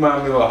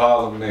of a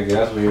Harlem nigga.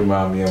 That's what he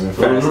remind me of.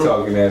 Fast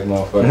talking ass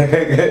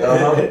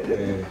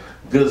motherfucker.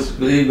 Good,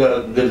 he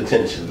got good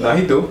intentions. Nah,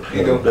 he do.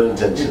 Good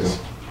intentions.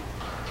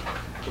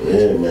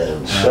 Yeah,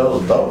 man.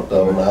 Show's dope,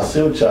 though, man. I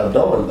see what y'all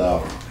doing,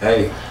 dog.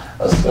 Hey.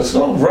 Let's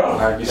go, bro.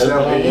 Like you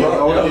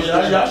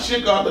said, y'all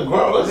shit got to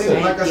grow.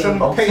 Listen. Like I said,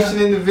 I'm a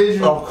patient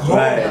individual. Of course.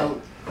 Right.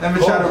 Never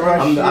try to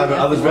rush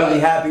I was really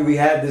happy we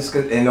had this,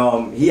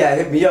 and he had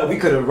hit me up. We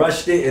could have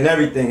rushed it and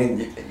everything,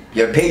 and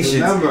your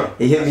patience.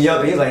 He hit me up,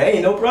 and he's like, "Hey,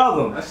 no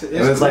problem." And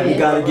it's like we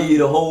gotta give you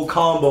the whole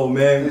combo,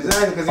 man.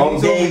 Exactly, because when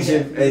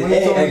he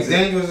told me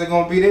Daniels are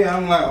gonna be there,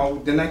 I'm like,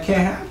 oh, then that can't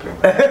happen.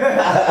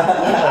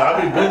 Yeah,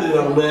 I be busy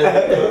though,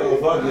 man.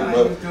 Fuck it,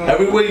 but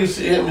everywhere you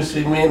see him, you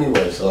see me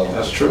anyway. So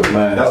that's true,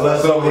 man.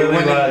 Unless I'm really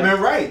like,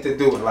 right to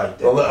do it like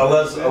that.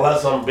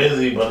 Unless I'm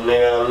busy, but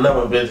nigga, I'm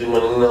never busy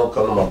when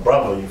come to my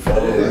brother. You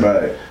feel me?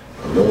 Right.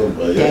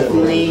 But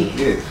definitely.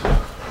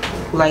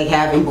 Like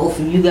having both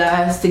of you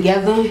guys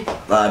together.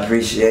 I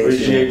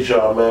appreciate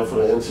y'all, man, for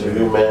the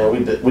interview, man.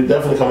 We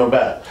definitely coming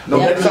back.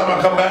 Next time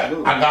I come back,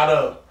 I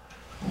gotta.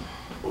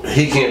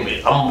 He can't be.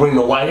 I'm gonna bring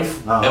the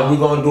wife, and we're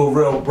gonna do a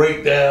real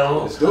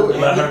breakdown. Let's do it.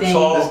 Let her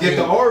talk. Let's get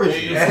the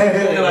origin.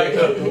 Like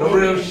the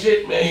real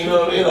shit, man. You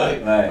know what I mean?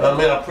 Like, I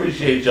mean, I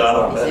appreciate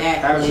y'all, man.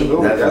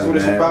 Absolutely. That's what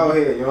it's about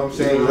here. You know what I'm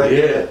saying? Like,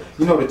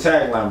 you know the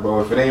tagline,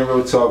 bro. If it ain't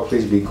real talk,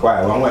 please be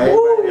quiet. I want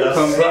everybody to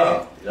come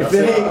here. If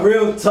it ain't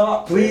real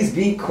talk, please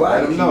be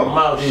quiet. Let them know.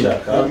 Mouth shut.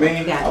 You know what I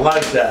mean? I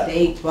like that.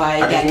 Stay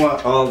quiet. I just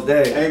want all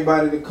day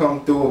everybody to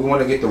come through. We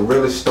want to get the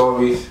realest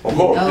stories. Of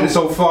course. And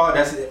so far,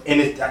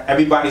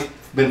 everybody's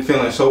been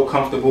feeling so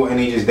comfortable, and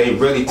they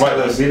really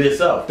tell us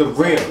the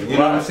real. You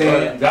know what I'm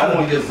saying? I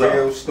want the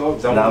real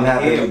stories. I'm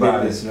happy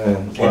about this,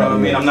 man. You know what I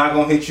mean? I'm not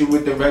gonna hit you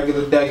with the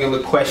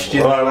regular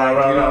questions. Right.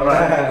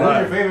 Who's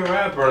your favorite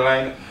rapper?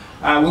 Like,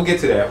 we'll get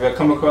to that. We'll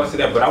come across to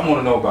that, but I want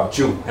to know about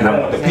you, and I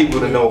want the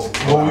people to know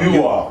who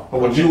you are,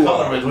 what you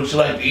color is, what you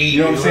like to eat. You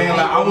know what I'm saying?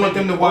 Like, I want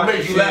them to watch. What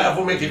make you laugh?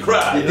 What make you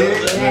cry? You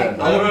dig?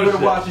 I want them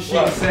to watch the shit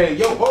and say,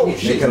 "Yo, oh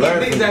shit!"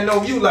 Niggas that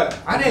know you, like,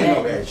 I didn't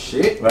know that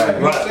shit. Right. You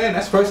know what I'm saying?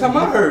 That's the first time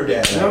I heard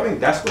that. You know what I mean?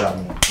 That's what I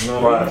want. You know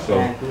what I mean?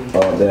 So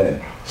all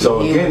day.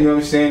 So again, you know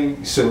what I'm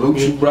saying? Salute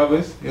you,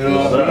 brothers. You know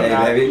what I'm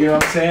saying? You know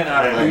what I'm saying?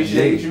 I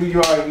appreciate you. You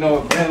already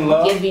know Ben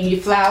Love. Giving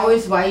you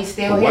flowers while you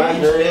still here.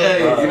 Yeah,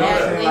 you know what I'm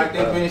saying? Like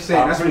they've been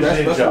saying, that's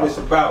what it's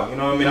about. You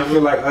know what I mean? I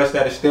feel like us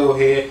that are still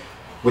here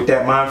with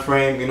that mind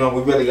frame, you know,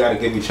 we really got to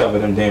give each other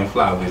them damn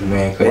flowers,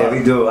 man. Yeah,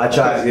 we do. I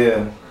try,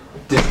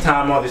 This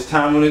time on this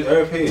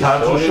earth here.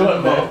 Time's so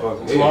short, man.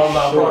 It's long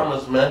about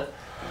promise, man.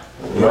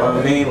 You know what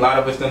I mean? A lot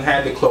of us done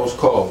had the close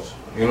calls.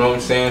 You know what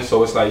I'm saying?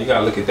 So it's like you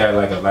gotta look at that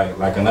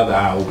like another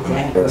eye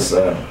opener. Yes,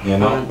 sir. You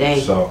know?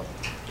 So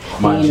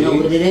you know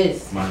what it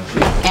is.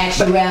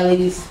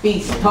 Actuality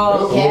Speaks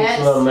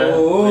Podcast.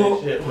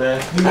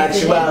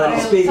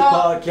 Actuality Speaks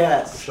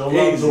Podcast. Show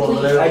love to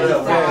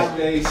them, man.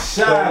 They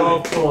shine.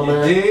 All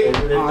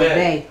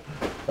day.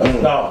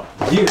 Let's go.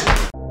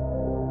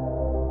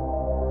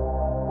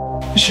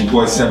 It's your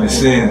boy 7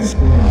 Sins.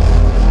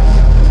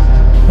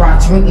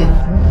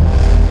 Rodriguez.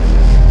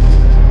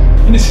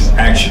 And this is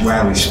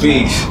Actuality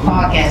Speaks.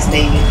 Podcast,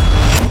 baby.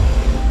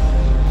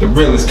 The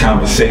realest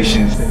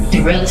conversations.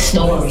 The realest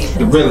stories.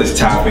 The realest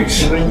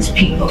topics. The realest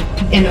people.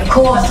 And of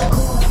course,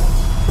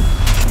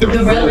 the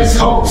realest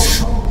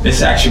hosts.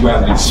 It's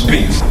Actuality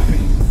Speaks.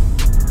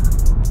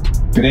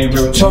 If it ain't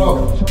real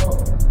talk,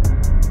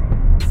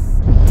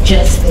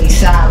 just stay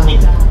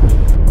silent.